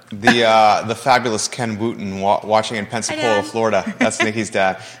harder. The fabulous Ken Wooten watching in Pensacola, Florida. That's Nikki's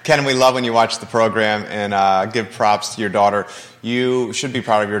dad. Ken, we love when you watch the program and give props to your daughter. You should be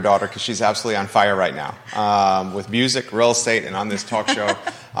proud of your daughter because she's absolutely on fire right now with music, real estate, and on this talk show.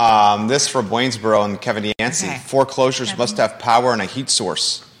 This from Waynesboro and Kevin Yancey. Okay. Foreclosures must have power and a heat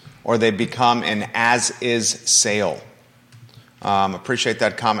source, or they become an as-is sale. Appreciate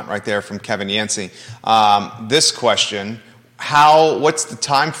that comment right there from Kevin Yancey. This question, what's the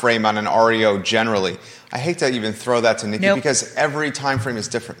time frame on an REO generally? I hate to even throw that to Nikki because every time frame is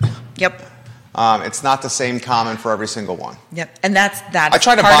different. Yep. It's not the same common for every single one. Yep. And that's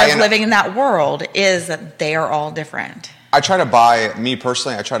part of living in that world is that they are all different. Me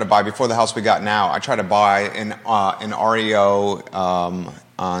personally, I try to buy before the house we got now. I try to buy an REO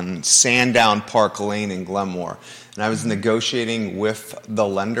on Sandown Park Lane in Glenmore. And I was negotiating with the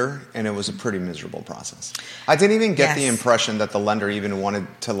lender, and it was a pretty miserable process. I didn't even get the impression that the lender even wanted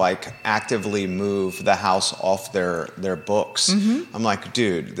to like actively move the house off their books. Mm-hmm. I'm like,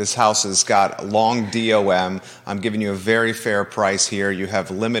 dude, this house has got a long DOM. I'm giving you a very fair price here. You have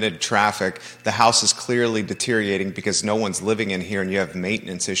limited traffic. The house is clearly deteriorating because no one's living in here, and you have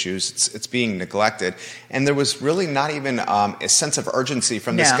maintenance issues. It's being neglected. And there was really not even a sense of urgency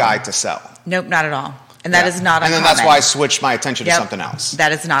from this guy to sell. Nope, not at all. And that is not uncommon. And then that's why I switched my attention to something else.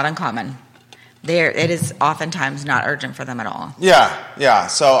 That is not uncommon. It is oftentimes not urgent for them at all. Yeah.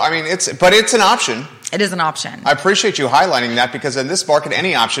 So, I mean, it's an option. It is an option. I appreciate you highlighting that because in this market,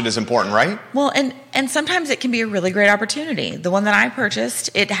 any option is important, right? Well, and sometimes it can be a really great opportunity. The one that I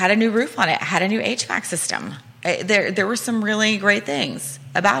purchased, it had a new roof on it, had a new HVAC system. There were some really great things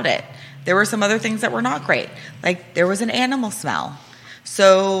about it. There were some other things that were not great. Like there was an animal smell.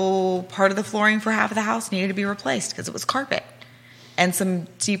 So part of the flooring for half of the house needed to be replaced because it was carpet. And some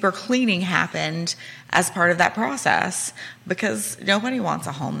deeper cleaning happened as part of that process because nobody wants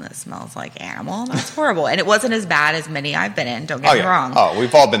a home that smells like animal. That's horrible. And it wasn't as bad as many I've been in, don't get me wrong. Oh,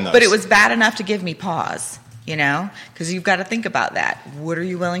 we've all been those. But it was bad enough to give me pause, because you've got to think about that. What are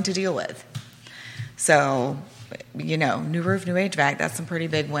you willing to deal with? So, new roof, new HVAC, that's some pretty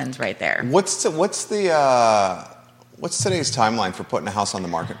big wins right there. What's today's timeline for putting a house on the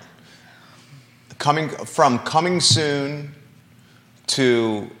market? Coming soon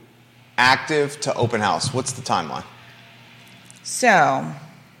to active to open house. What's the timeline? So, okay.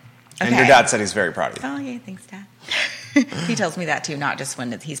 And your dad said he's very proud of you. Oh, yeah, thanks, Dad. He tells me that too, not just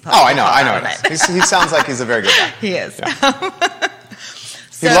when he's public. Oh, I know. He sounds like he's a very good guy. He is. Yeah.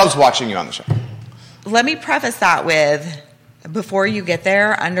 He loves watching you on the show. Let me preface that with, before you get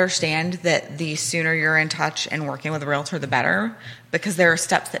there, understand that the sooner you're in touch and working with a realtor, the better, because there are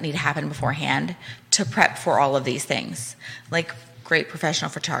steps that need to happen beforehand to prep for all of these things. Like great professional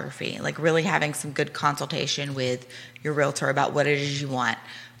photography, like really having some good consultation with your realtor about what it is you want,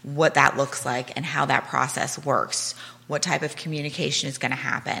 what that looks like, and how that process works, what type of communication is going to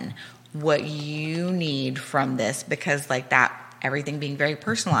happen, what you need from this, because like that, everything being very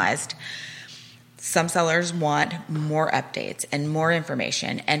personalized. Some sellers want more updates and more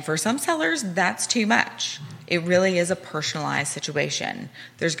information. And for some sellers, that's too much. It really is a personalized situation.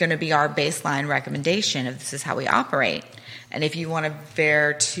 There's going to be our baseline recommendation of this is how we operate. And if you want to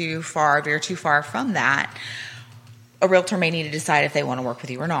veer too far from that, a realtor may need to decide if they want to work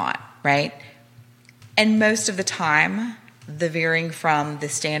with you or not, right? And most of the time, the veering from the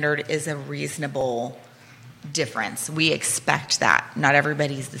standard is a reasonable difference. We expect that. Not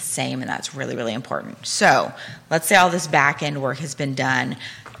everybody's the same, and that's really, really important. So let's say all this back end work has been done.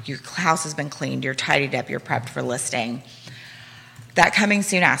 Your house has been cleaned. You're tidied up. You're prepped for listing. That coming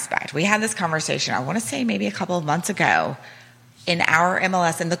soon aspect. We had this conversation, I want to say maybe a couple of months ago. In our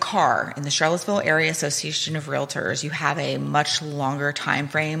MLS, in the Charlottesville Area Association of Realtors, you have a much longer time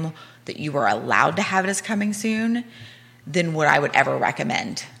frame that you are allowed to have it as coming soon than what I would ever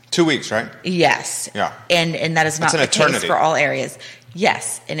recommend. 2 weeks, right? Yes. Yeah. And that is not the eternity. Case for all areas.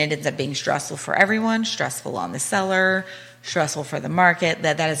 Yes. And it ends up being stressful for everyone, stressful on the seller, stressful for the market.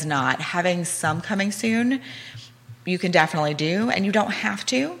 That is not. Having some coming soon, you can definitely do, and you don't have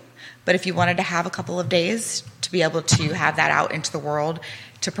to. But if you wanted to have a couple of days to be able to have that out into the world,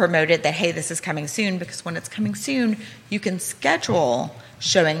 to promote it that, hey, this is coming soon, because when it's coming soon, you can schedule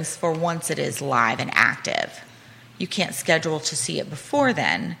showings for once it is live and active. You can't schedule to see it before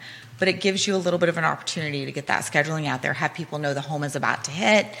then, but it gives you a little bit of an opportunity to get that scheduling out there, have people know the home is about to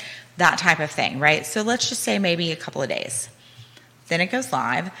hit, that type of thing, right? So let's just say maybe a couple of days. Then it goes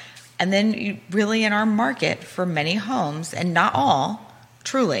live, and then you really in our market for many homes, and not all,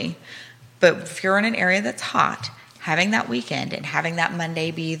 truly, but if you're in an area that's hot, having that weekend and having that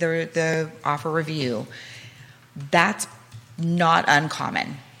Monday be the offer review, that's not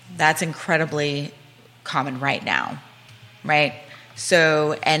uncommon. That's incredibly common right now, right?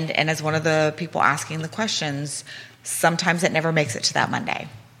 So, and as one of the people asking the questions, sometimes it never makes it to that Monday.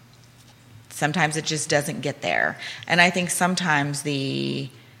 Sometimes it just doesn't get there. And I think sometimes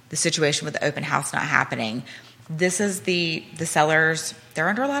the situation with the open house not happening, this is the sellers, they're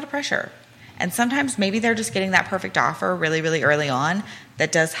under a lot of pressure. And sometimes maybe they're just getting that perfect offer really, really early on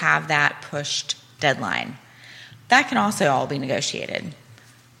that does have that pushed deadline. That can also all be negotiated.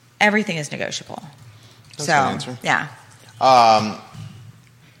 Everything is negotiable. That's a good answer. Yeah.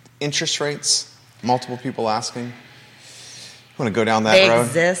 Interest rates, multiple people asking. You want to go down that road?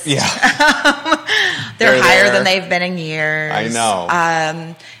 They exist. Yeah. They're higher than they've been in years. I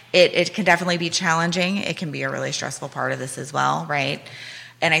know. It can definitely be challenging. It can be a really stressful part of this as well, right?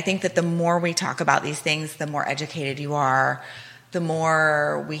 And I think that the more we talk about these things, the more educated you are, the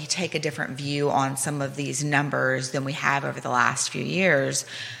more we take a different view on some of these numbers than we have over the last few years,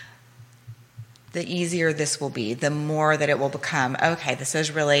 the easier this will be, the more that it will become, okay, this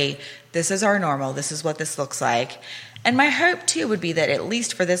is our normal, this is what this looks like. And my hope, too, would be that at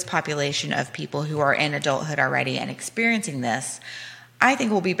least for this population of people who are in adulthood already and experiencing this, I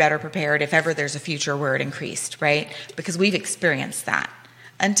think we'll be better prepared if ever there's a future where it increased, right? Because we've experienced that.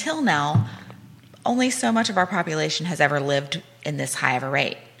 Until now, only so much of our population has ever lived in this high of a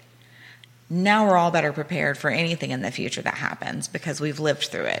rate. Now we're all better prepared for anything in the future that happens because we've lived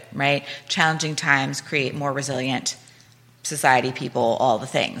through it, right? Challenging times create more resilient society, people, all the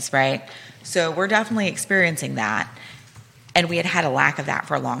things, right? So we're definitely experiencing that, and we had a lack of that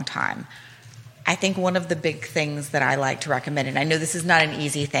for a long time. I think one of the big things that I like to recommend, and I know this is not an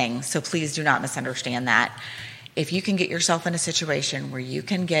easy thing, so please do not misunderstand that. If you can get yourself in a situation where you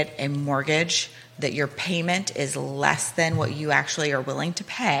can get a mortgage that your payment is less than what you actually are willing to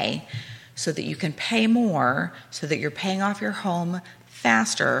pay, so that you can pay more, so that you're paying off your home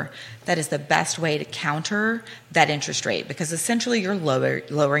faster, that is the best way to counter that interest rate, because essentially you're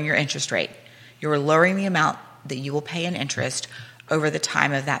lowering your interest rate. You're lowering the amount that you will pay in interest over the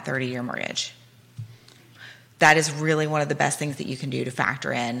time of that 30-year mortgage. That is really one of the best things that you can do to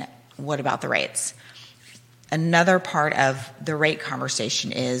factor in. What about the rates? Another part of the rate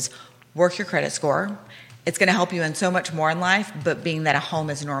conversation is work your credit score. It's going to help you in so much more in life, but being that a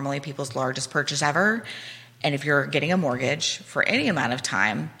home is normally people's largest purchase ever, and if you're getting a mortgage for any amount of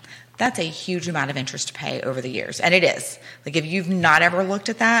time, that's a huge amount of interest to pay over the years. And it is. Like, if you've not ever looked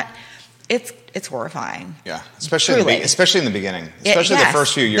at that, it's horrifying. Yeah, especially in the beginning, especially the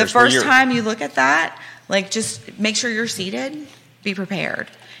first few years. The first time you look at that, like, just make sure you're seated, be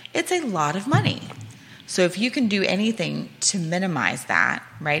prepared. It's a lot of money. So if you can do anything to minimize that,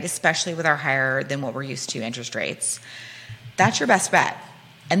 right, especially with our higher than what we're used to interest rates, that's your best bet.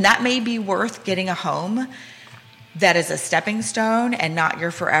 And that may be worth getting a home that is a stepping stone and not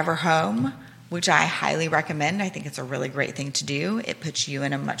your forever home, which I highly recommend. I think it's a really great thing to do. It puts you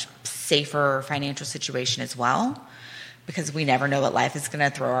in a much safer financial situation as well, because we never know what life is going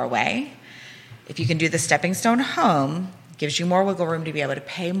to throw our way. If you can do the stepping stone home, gives you more wiggle room to be able to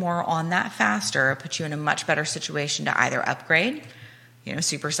pay more on that faster, puts you in a much better situation to either upgrade,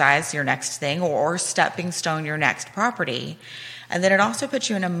 supersize your next thing, or stepping stone your next property. And then it also puts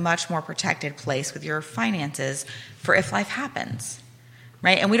you in a much more protected place with your finances for if life happens,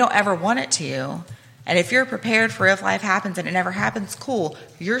 right? And we don't ever want it to. And if you're prepared for if life happens and it never happens, cool,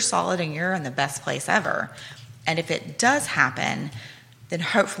 you're solid and you're in the best place ever. And if it does happen, then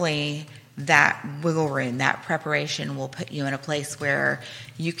hopefully that wiggle room, that preparation will put you in a place where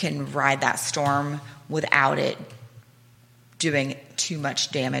you can ride that storm without it doing too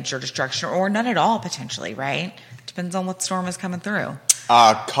much damage or destruction, or none at all potentially, right? Depends on what storm is coming through.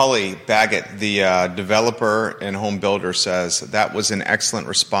 Cully Baggett, the developer and home builder, says that was an excellent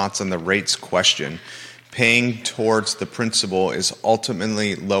response on the rates question. Paying towards the principal is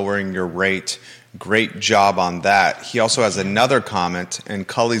ultimately lowering your rate. Great job on that. He also has another comment, and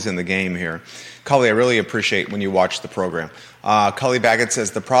Cully's in the game here. Cully, I really appreciate when you watch the program. Cully Baggett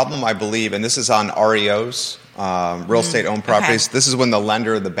says, the problem, I believe, and this is on REOs, real estate owned properties. Okay. This is when the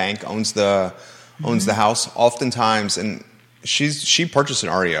lender, the bank, owns the house. Oftentimes, and she purchased an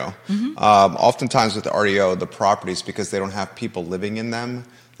REO. Oftentimes with the REO, the properties, because they don't have people living in them,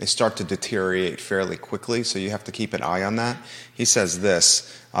 they start to deteriorate fairly quickly, so you have to keep an eye on that. He says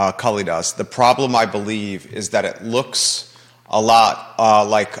this, Cully does, the problem, I believe, is that it looks a lot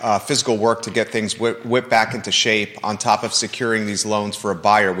like physical work to get things whipped back into shape on top of securing these loans for a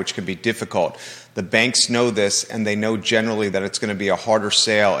buyer, which can be difficult. The banks know this, and they know generally that it's going to be a harder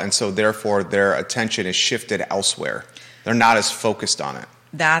sale, and so therefore their attention is shifted elsewhere. They're not as focused on it.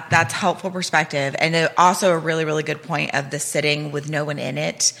 That's helpful perspective, and also a really, really good point of the sitting with no one in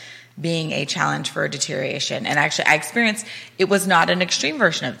it being a challenge for a deterioration. And actually, I experienced, it was not an extreme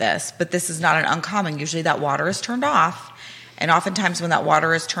version of this, but this is not an uncommon. Usually that water is turned off, and oftentimes when that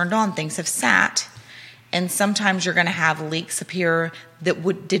water is turned on, things have sat, and sometimes you're going to have leaks appear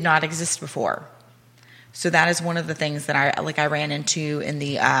that did not exist before. So that is one of the things that I ran into in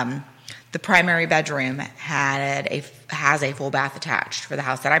the primary bedroom has a full bath attached for the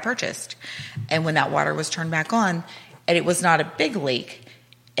house that I purchased. And when that water was turned back on, and it was not a big leak,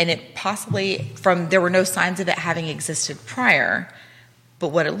 and it possibly, there were no signs of it having existed prior, but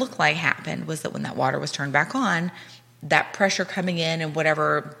what it looked like happened was that when that water was turned back on, that pressure coming in and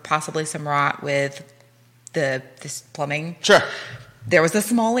whatever, possibly some rot with this plumbing. Sure. There was a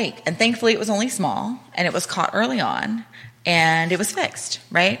small leak, and thankfully it was only small, and it was caught early on. and it was fixed,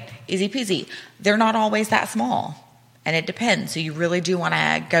 right? Easy peasy. They're not always that small, and it depends. So you really do want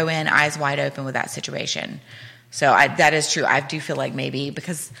to go in eyes wide open with that situation. So that is true. I do feel like maybe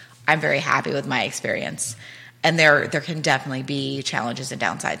because I'm very happy with my experience, and there can definitely be challenges and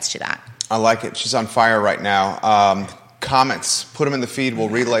downsides to that. I like it. She's on fire right now. Comments, put them in the feed. We'll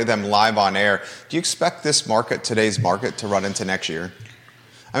relay them live on air. Do you expect today's market, to run into next year?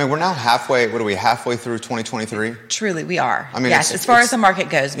 I mean, we're now halfway through 2023? Truly, we are. I mean, yes, as far as the market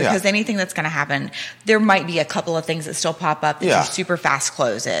goes, because anything that's going to happen, there might be a couple of things that still pop up that are super fast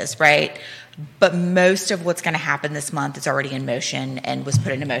closes, right? But most of what's going to happen this month is already in motion and was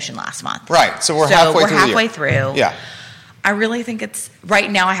put into motion last month. Right, so we're halfway through. Yeah. I really think right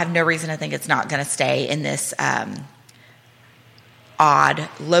now I have no reason to think it's not going to stay in this odd,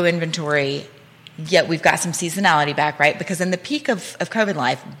 low inventory, yet we've got some seasonality back, right? Because in the peak of COVID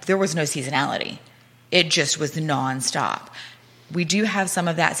life, there was no seasonality. It just was nonstop. We do have some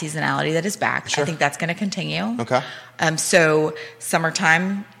of that seasonality that is back. Sure. I think that's going to continue. Okay. So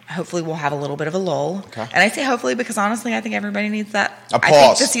summertime, hopefully we'll have a little bit of a lull. Okay. And I say hopefully because honestly, I think everybody needs that. A pause.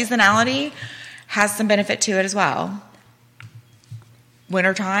 I think the seasonality has some benefit to it as well.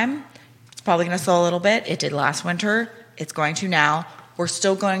 Wintertime, it's probably going to slow a little bit. It did last winter. It's going to now. We're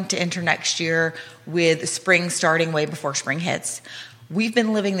still going to enter next year with spring starting way before spring hits. We've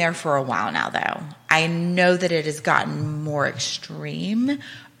been living there for a while now, though. I know that it has gotten more extreme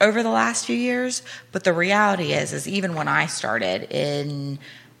over the last few years, but the reality is even when I started in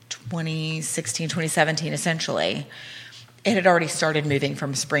 2016, 2017, essentially, it had already started moving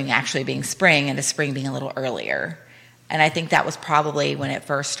from spring actually being spring into spring being a little earlier. And I think that was probably when it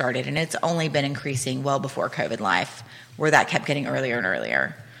first started, and it's only been increasing well before COVID life, where that kept getting earlier and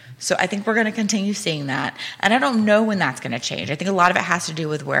earlier. So I think we're going to continue seeing that. And I don't know when that's going to change. I think a lot of it has to do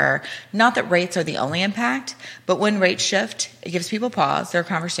with not that rates are the only impact, but when rates shift, it gives people pause. There are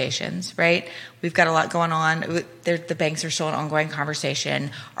conversations, right? We've got a lot going on. The banks are still an ongoing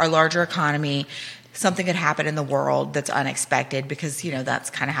conversation. Our larger economy, something could happen in the world that's unexpected because, that's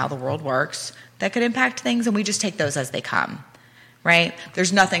kind of how the world works. That could impact things, and we just take those as they come, right?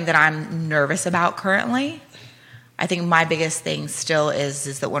 There's nothing that I'm nervous about currently. I think my biggest thing still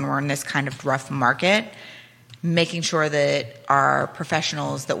is that when we're in this kind of rough market, making sure that our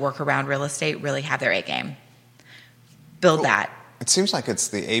professionals that work around real estate really have their A game. Build that. It seems like it's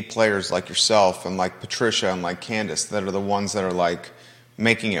the A players like yourself and like Patricia and like Candace that are the ones that are like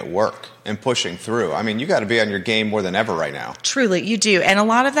making it work and pushing through. I mean, you got to be on your game more than ever right now. Truly, you do. And a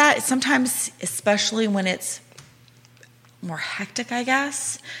lot of that, sometimes, especially when it's more hectic, I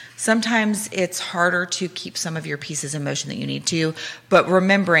guess, sometimes it's harder to keep some of your pieces in motion that you need to. But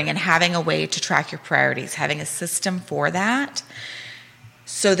remembering and having a way to track your priorities, having a system for that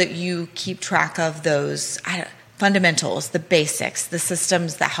so that you keep track of those fundamentals, the basics, the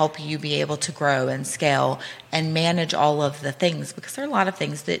systems that help you be able to grow and scale and manage all of the things, because there are a lot of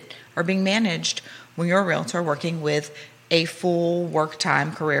things that are being managed when you're a realtor working with a full work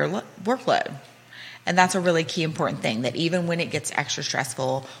time career workload. And that's a really key important thing, that even when it gets extra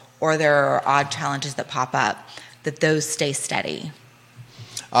stressful or there are odd challenges that pop up, that those stay steady.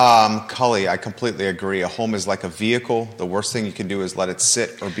 Cully, I completely agree. A home is like a vehicle. The worst thing you can do is let it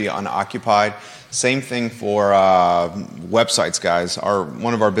sit or be unoccupied. Same thing for websites, guys.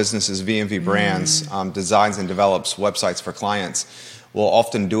 One of our businesses, V&V Brands, designs and develops websites for clients. We'll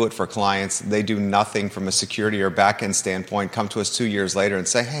often do it for clients. They do nothing from a security or back-end standpoint, come to us 2 years later and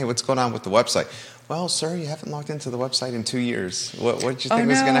say, hey, what's going on with the website? Well, sir, you haven't logged into the website in 2 years. What did you think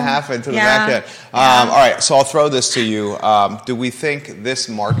was going to happen to the back end? All right, so I'll throw this to you. Do we think this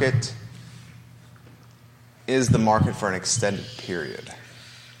market is the market for an extended period?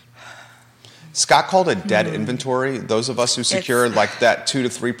 Scott called it dead inventory. Those of us who secured like that 2 to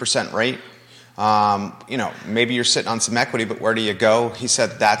 3% rate, maybe you're sitting on some equity, but where do you go? He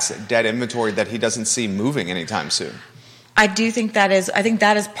said that's dead inventory that he doesn't see moving anytime soon. I think that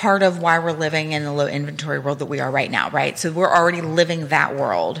is part of why we're living in the low inventory world that we are right now, right? So we're already living that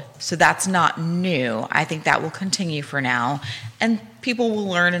world. So that's not new. I think that will continue for now. And people will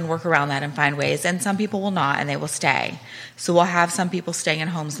learn and work around that and find ways. And some people will not, and they will stay. So we'll have some people staying in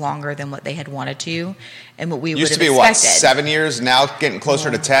homes longer than what they had wanted to and what we would have expected. Used to be, 7 years? Now getting closer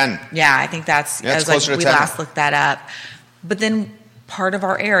to 10. Yeah, I think that's closer to 10. We last looked that up. But then part of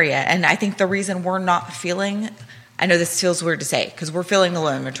our area, and I think the reason we're not feeling... I know this feels weird to say because we're feeling the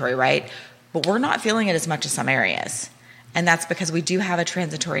low inventory, right? But we're not feeling it as much as some areas. And that's because we do have a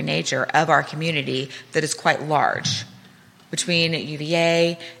transitory nature of our community that is quite large between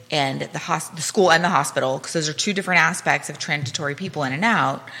UVA and the school and the hospital, because those are two different aspects of transitory people in and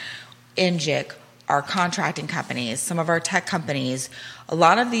out. NJIC, our contracting companies, some of our tech companies, a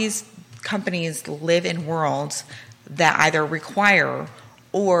lot of these companies live in worlds that either require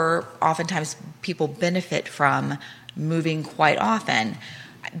or oftentimes people benefit from moving quite often.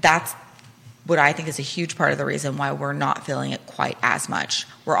 That's what I think is a huge part of the reason why we're not feeling it quite as much.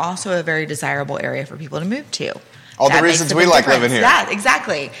 We're also a very desirable area for people to move to. All the reasons we like living here. Yeah,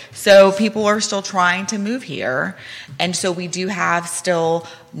 exactly. So people are still trying to move here. And so we do have still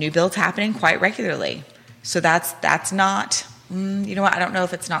new builds happening quite regularly. So that's not, you know what, I don't know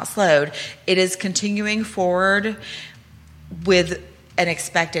if it's not slowed. It is continuing forward with an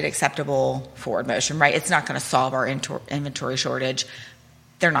expected acceptable forward motion, right? It's not going to solve our inventory shortage.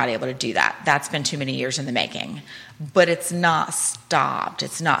 They're not able to do that. That's been too many years in the making. But it's not stopped.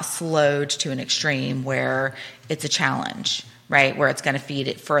 It's not slowed to an extreme where it's a challenge, right? Where it's going to feed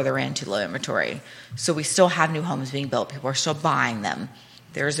it further into low inventory. So we still have new homes being built. People are still buying them.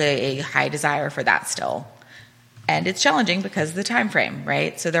 There's a high desire for that still. And it's challenging because of the time frame,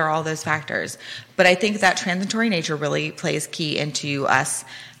 right? So there are all those factors. But I think that transitory nature really plays key into us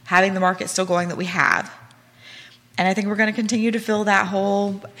having the market still going that we have. And I think we're going to continue to feel that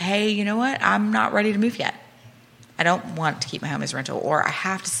whole, hey, you know what? I'm not ready to move yet. I don't want to keep my home as rental, or I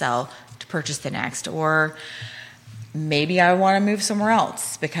have to sell to purchase the next, or maybe I want to move somewhere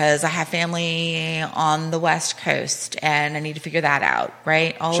else because I have family on the West Coast and I need to figure that out,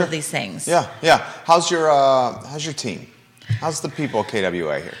 right? All Sure. of these things. Yeah. How's your team? How's the people at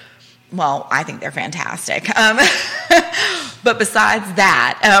KWA here? Well, I think they're fantastic. But besides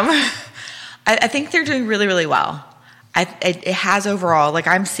that, I think they're doing really, really well. It has overall, like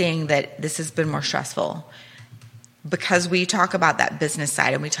I'm seeing that this has been more stressful because we talk about that business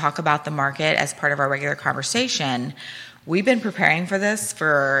side and we talk about the market as part of our regular conversation. We've been preparing for this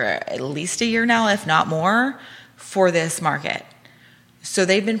for at least a year now, if not more, for this market. So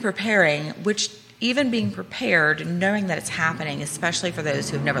they've been preparing, which even being prepared, knowing that it's happening, especially for those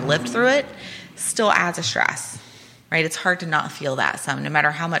who have never lived through it, still adds a stress. Right? It's hard to not feel that some, no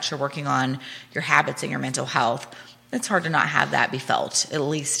matter how much you're working on your habits and your mental health, it's hard to not have that be felt, at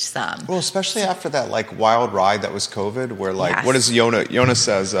least some. Well, especially after that like wild ride that was COVID, where like, Yes. what is Yona? Yona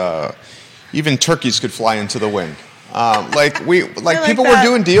says, even turkeys could fly into the wind. People were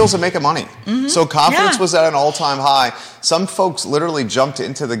doing deals and making money. Mm-hmm. So confidence was at an all-time high. Some folks literally jumped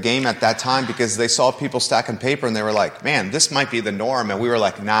into the game at that time because they saw people stacking paper and they were like, man, this might be the norm. And we were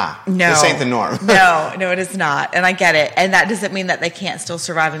like, nah, this ain't the norm. No, it is not. And I get it. And that doesn't mean that they can't still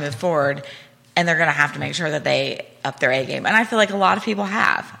survive and move forward. And they're going to have to make sure that they up their A game. And I feel like a lot of people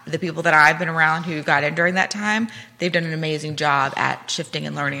have. The people that I've been around who got in during that time, they've done an amazing job at shifting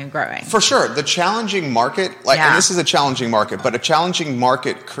and learning and growing. For sure. The challenging market, and this is a challenging market, but a challenging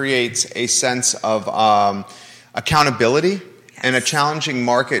market creates a sense of accountability. Yes. And a challenging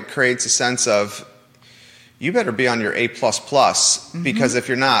market creates a sense of, you better be on your A++, because if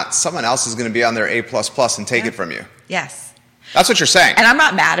you're not, someone else is going to be on their A++ and take it from you. Yes. That's what you're saying. And I'm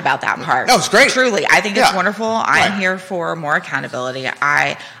not mad about that part. No, it's great. Truly. I think it's wonderful. I'm here for more accountability.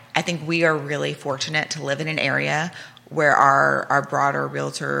 I think we are really fortunate to live in an area where our broader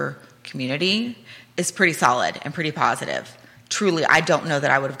realtor community is pretty solid and pretty positive. Truly, I don't know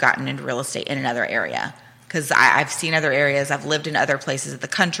that I would have gotten into real estate in another area because I've seen other areas. I've lived in other places of the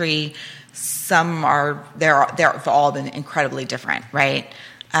country. Some they've all been incredibly different, right?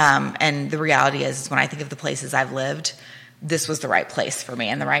 And the reality is when I think of the places I've lived, this was the right place for me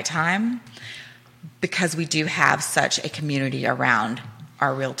and the right time because we do have such a community around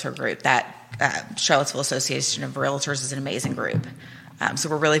our realtor group. That Charlottesville Association of Realtors is an amazing group. So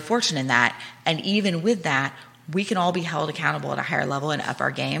we're really fortunate in that. And even with that, we can all be held accountable at a higher level and up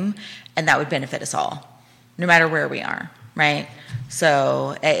our game, and that would benefit us all, no matter where we are, right?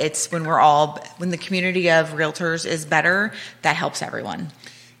 So it's when the community of realtors is better, that helps everyone.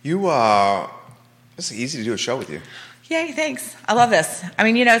 It's easy to do a show with you. Yay, thanks. I love this. I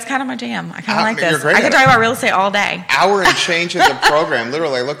mean, it's kind of my jam. I kind of like this. You're great I could talk about real estate all day. Hour and change of the program.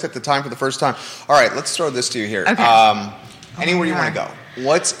 Literally, I looked at the time for the first time. All right, let's throw this to you here. Okay. Anywhere you want to go.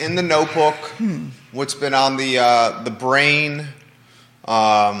 What's in the notebook? What's been on the brain?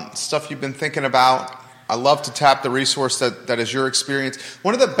 Stuff you've been thinking about? I love to tap the resource that is your experience.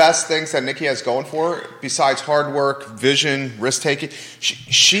 One of the best things that Nikki has going for her, besides hard work, vision, risk-taking,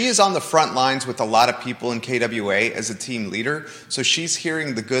 she is on the front lines with a lot of people in KWA as a team leader. So she's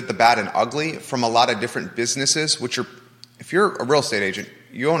hearing the good, the bad, and ugly from a lot of different businesses, which are, if you're a real estate agent,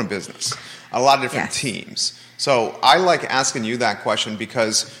 you own a business, a lot of different teams. So I like asking you that question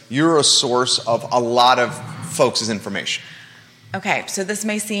because you're a source of a lot of folks' information. Okay, so this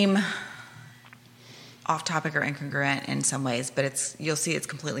may seem off topic or incongruent in some ways, but you'll see it's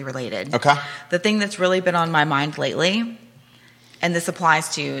completely related. Okay. The thing that's really been on my mind lately, and this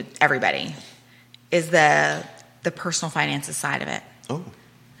applies to everybody, is the personal finances side of it. Oh.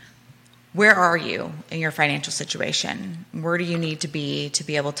 Where are you in your financial situation? Where do you need to be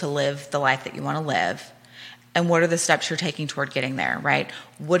able to live the life that you want to live? And what are the steps you're taking toward getting there, right?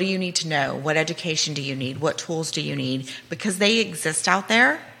 What do you need to know? What education do you need? What tools do you need? Because they exist out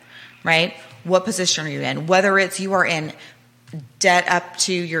there, right? What position are you in? Whether it's you are in debt up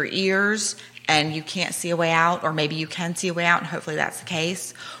to your ears and you can't see a way out, or maybe you can see a way out, and hopefully that's the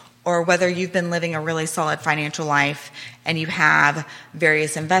case, or whether you've been living a really solid financial life and you have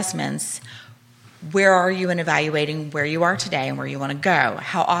various investments. Where are you in evaluating where you are today and where you want to go?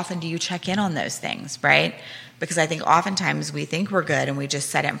 How often do you check in on those things, right? Because I think oftentimes we think we're good and we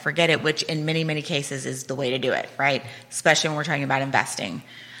just set it and forget it, which in many, many cases is the way to do it, right? Especially when we're talking about investing.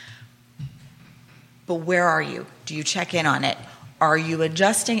 But where are you? Do you check in on it? Are you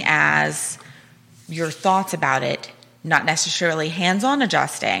adjusting as your thoughts about it, not necessarily hands-on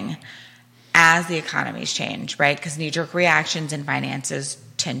adjusting, as the economies change, right? Because knee-jerk reactions in finances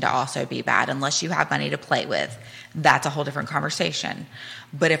tend to also be bad unless you have money to play with. That's a whole different conversation.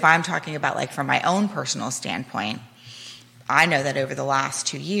 But if I'm talking about like from my own personal standpoint, I know that over the last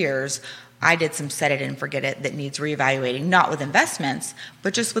 2 years, I did some set it and forget it that needs reevaluating, not with investments,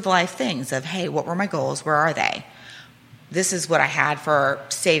 but just with life things of, hey, what were my goals? Where are they? This is what I had for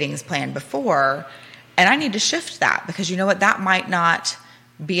savings plan before, and I need to shift that because you know what? That might not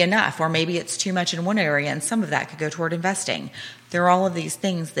be enough, or maybe it's too much in one area and some of that could go toward investing. There are all of these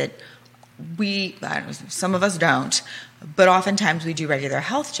things that some of us don't, but oftentimes we do regular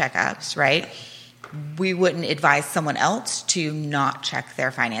health checkups, right? We wouldn't advise someone else to not check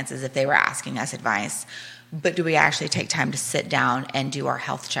their finances if they were asking us advice, but do we actually take time to sit down and do our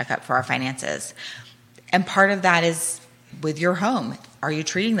health checkup for our finances? And part of that is with your home. Are you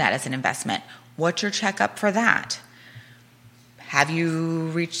treating that as an investment? What's your checkup for that? Has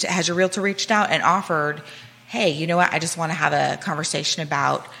your realtor reached out and offered, hey, you know what, I just want to have a conversation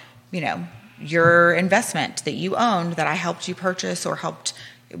about, your investment that you owned that I helped you purchase or helped,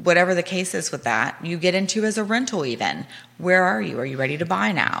 whatever the case is with that, you get into as a rental even. Where are you? Are you ready to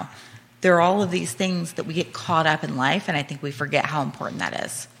buy now? There are all of these things that we get caught up in life, and I think we forget how important that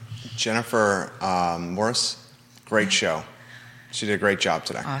is. Jennifer Morris, great show. She did a great job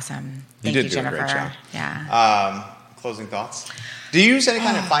today. Awesome. Thank you, Jennifer. A great job. Yeah. Closing thoughts? Do you use any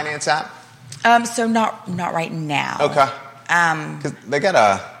kind of finance app? So not right now. Okay. Because they got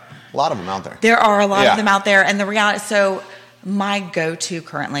a lot of them out there. There are a lot of them out there, and the reality. So my go-to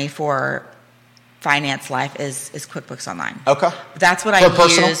currently for finance life is QuickBooks Online. Okay. That's what I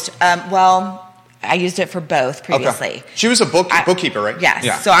used. I used it for both previously. Okay. She was a bookkeeper, right? Yes.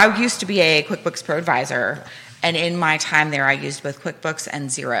 Yeah. So I used to be a QuickBooks Pro advisor, and in my time there, I used both QuickBooks and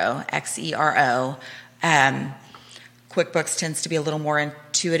Xero, Xero. QuickBooks tends to be a little more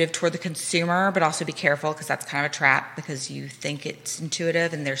intuitive toward the consumer, but also be careful because that's kind of a trap because you think it's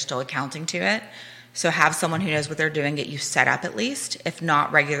intuitive and there's still accounting to it. So have someone who knows what they're doing, get you set up at least, if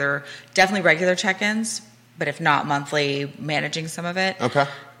not definitely regular check-ins, but if not monthly, managing some of it. Okay.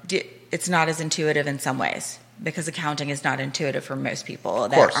 It's not as intuitive in some ways because accounting is not intuitive for most people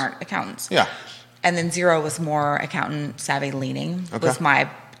that aren't accountants. Yeah. And then Xero was more accountant savvy leaning was my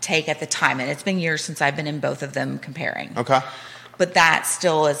take at the time, and it's been years since I've been in both of them comparing. Okay. But that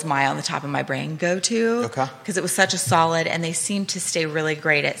still is on the top of my brain go-to. Okay. Because it was such a solid, and they seem to stay really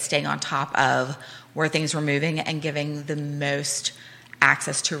great at staying on top of where things were moving and giving the most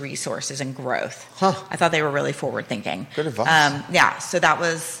access to resources and growth. Huh. I thought they were really forward-thinking. Good advice. So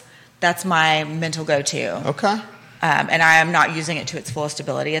that's my mental go-to. Okay. And I am not using it to its fullest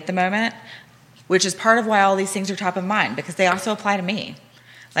ability at the moment, which is part of why all these things are top of mind, because they also apply to me.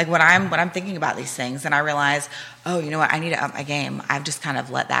 Like when I'm thinking about these things and I realize, oh, you know what, I need to up my game. I've just kind of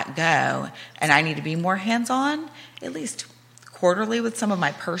let that go, and I need to be more hands-on, at least quarterly with some of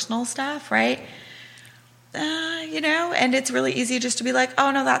my personal stuff, right? And it's really easy just to be like,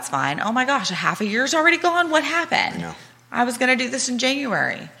 oh, no, that's fine. Oh, my gosh, a half a year's already gone. What happened? I was going to do this in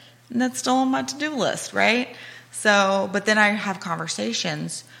January, and that's still on my to-do list, right? So, but then I have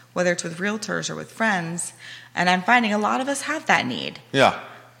conversations, whether it's with realtors or with friends, and I'm finding a lot of us have that need. Yeah.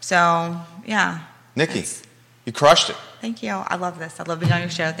 So, yeah. Nikki, you crushed it. Thank you. I love this. I love being on your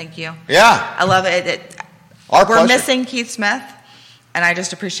show. Thank you. Yeah. I love it. Our pleasure. We're missing Keith Smith. And I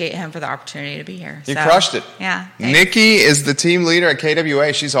just appreciate him for the opportunity to be here. You crushed it. Yeah. Thanks. Nikki is the team leader at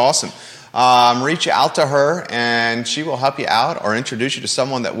KWA. She's awesome. Reach out to her, and she will help you out or introduce you to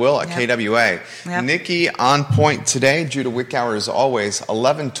someone that will at KWA. Yep. Nikki on point today. Judah Wickauer, as always,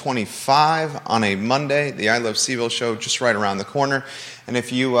 11:25 on a Monday. The I Love CVille show just right around the corner. And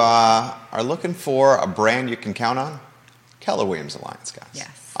if you are looking for a brand you can count on, Keller Williams Alliance, guys. Yes.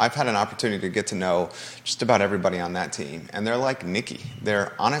 I've had an opportunity to get to know just about everybody on that team, and they're like Nikki.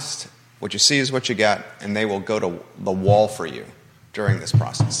 They're honest. What you see is what you get, and they will go to the wall for you during this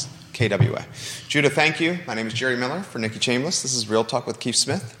process. KWA. Judah, thank you. My name is Jerry Miller for Nikki Chambless. This is Real Talk with Keith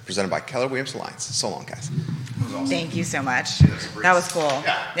Smith, presented by Keller Williams Alliance. So long, guys. Awesome. Thank you so much. That was cool.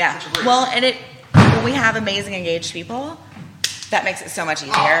 Yeah. Well, and when we have amazing engaged people, that makes it so much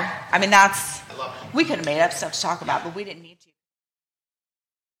easier. I mean, we could have made up stuff to talk about, but we didn't need to.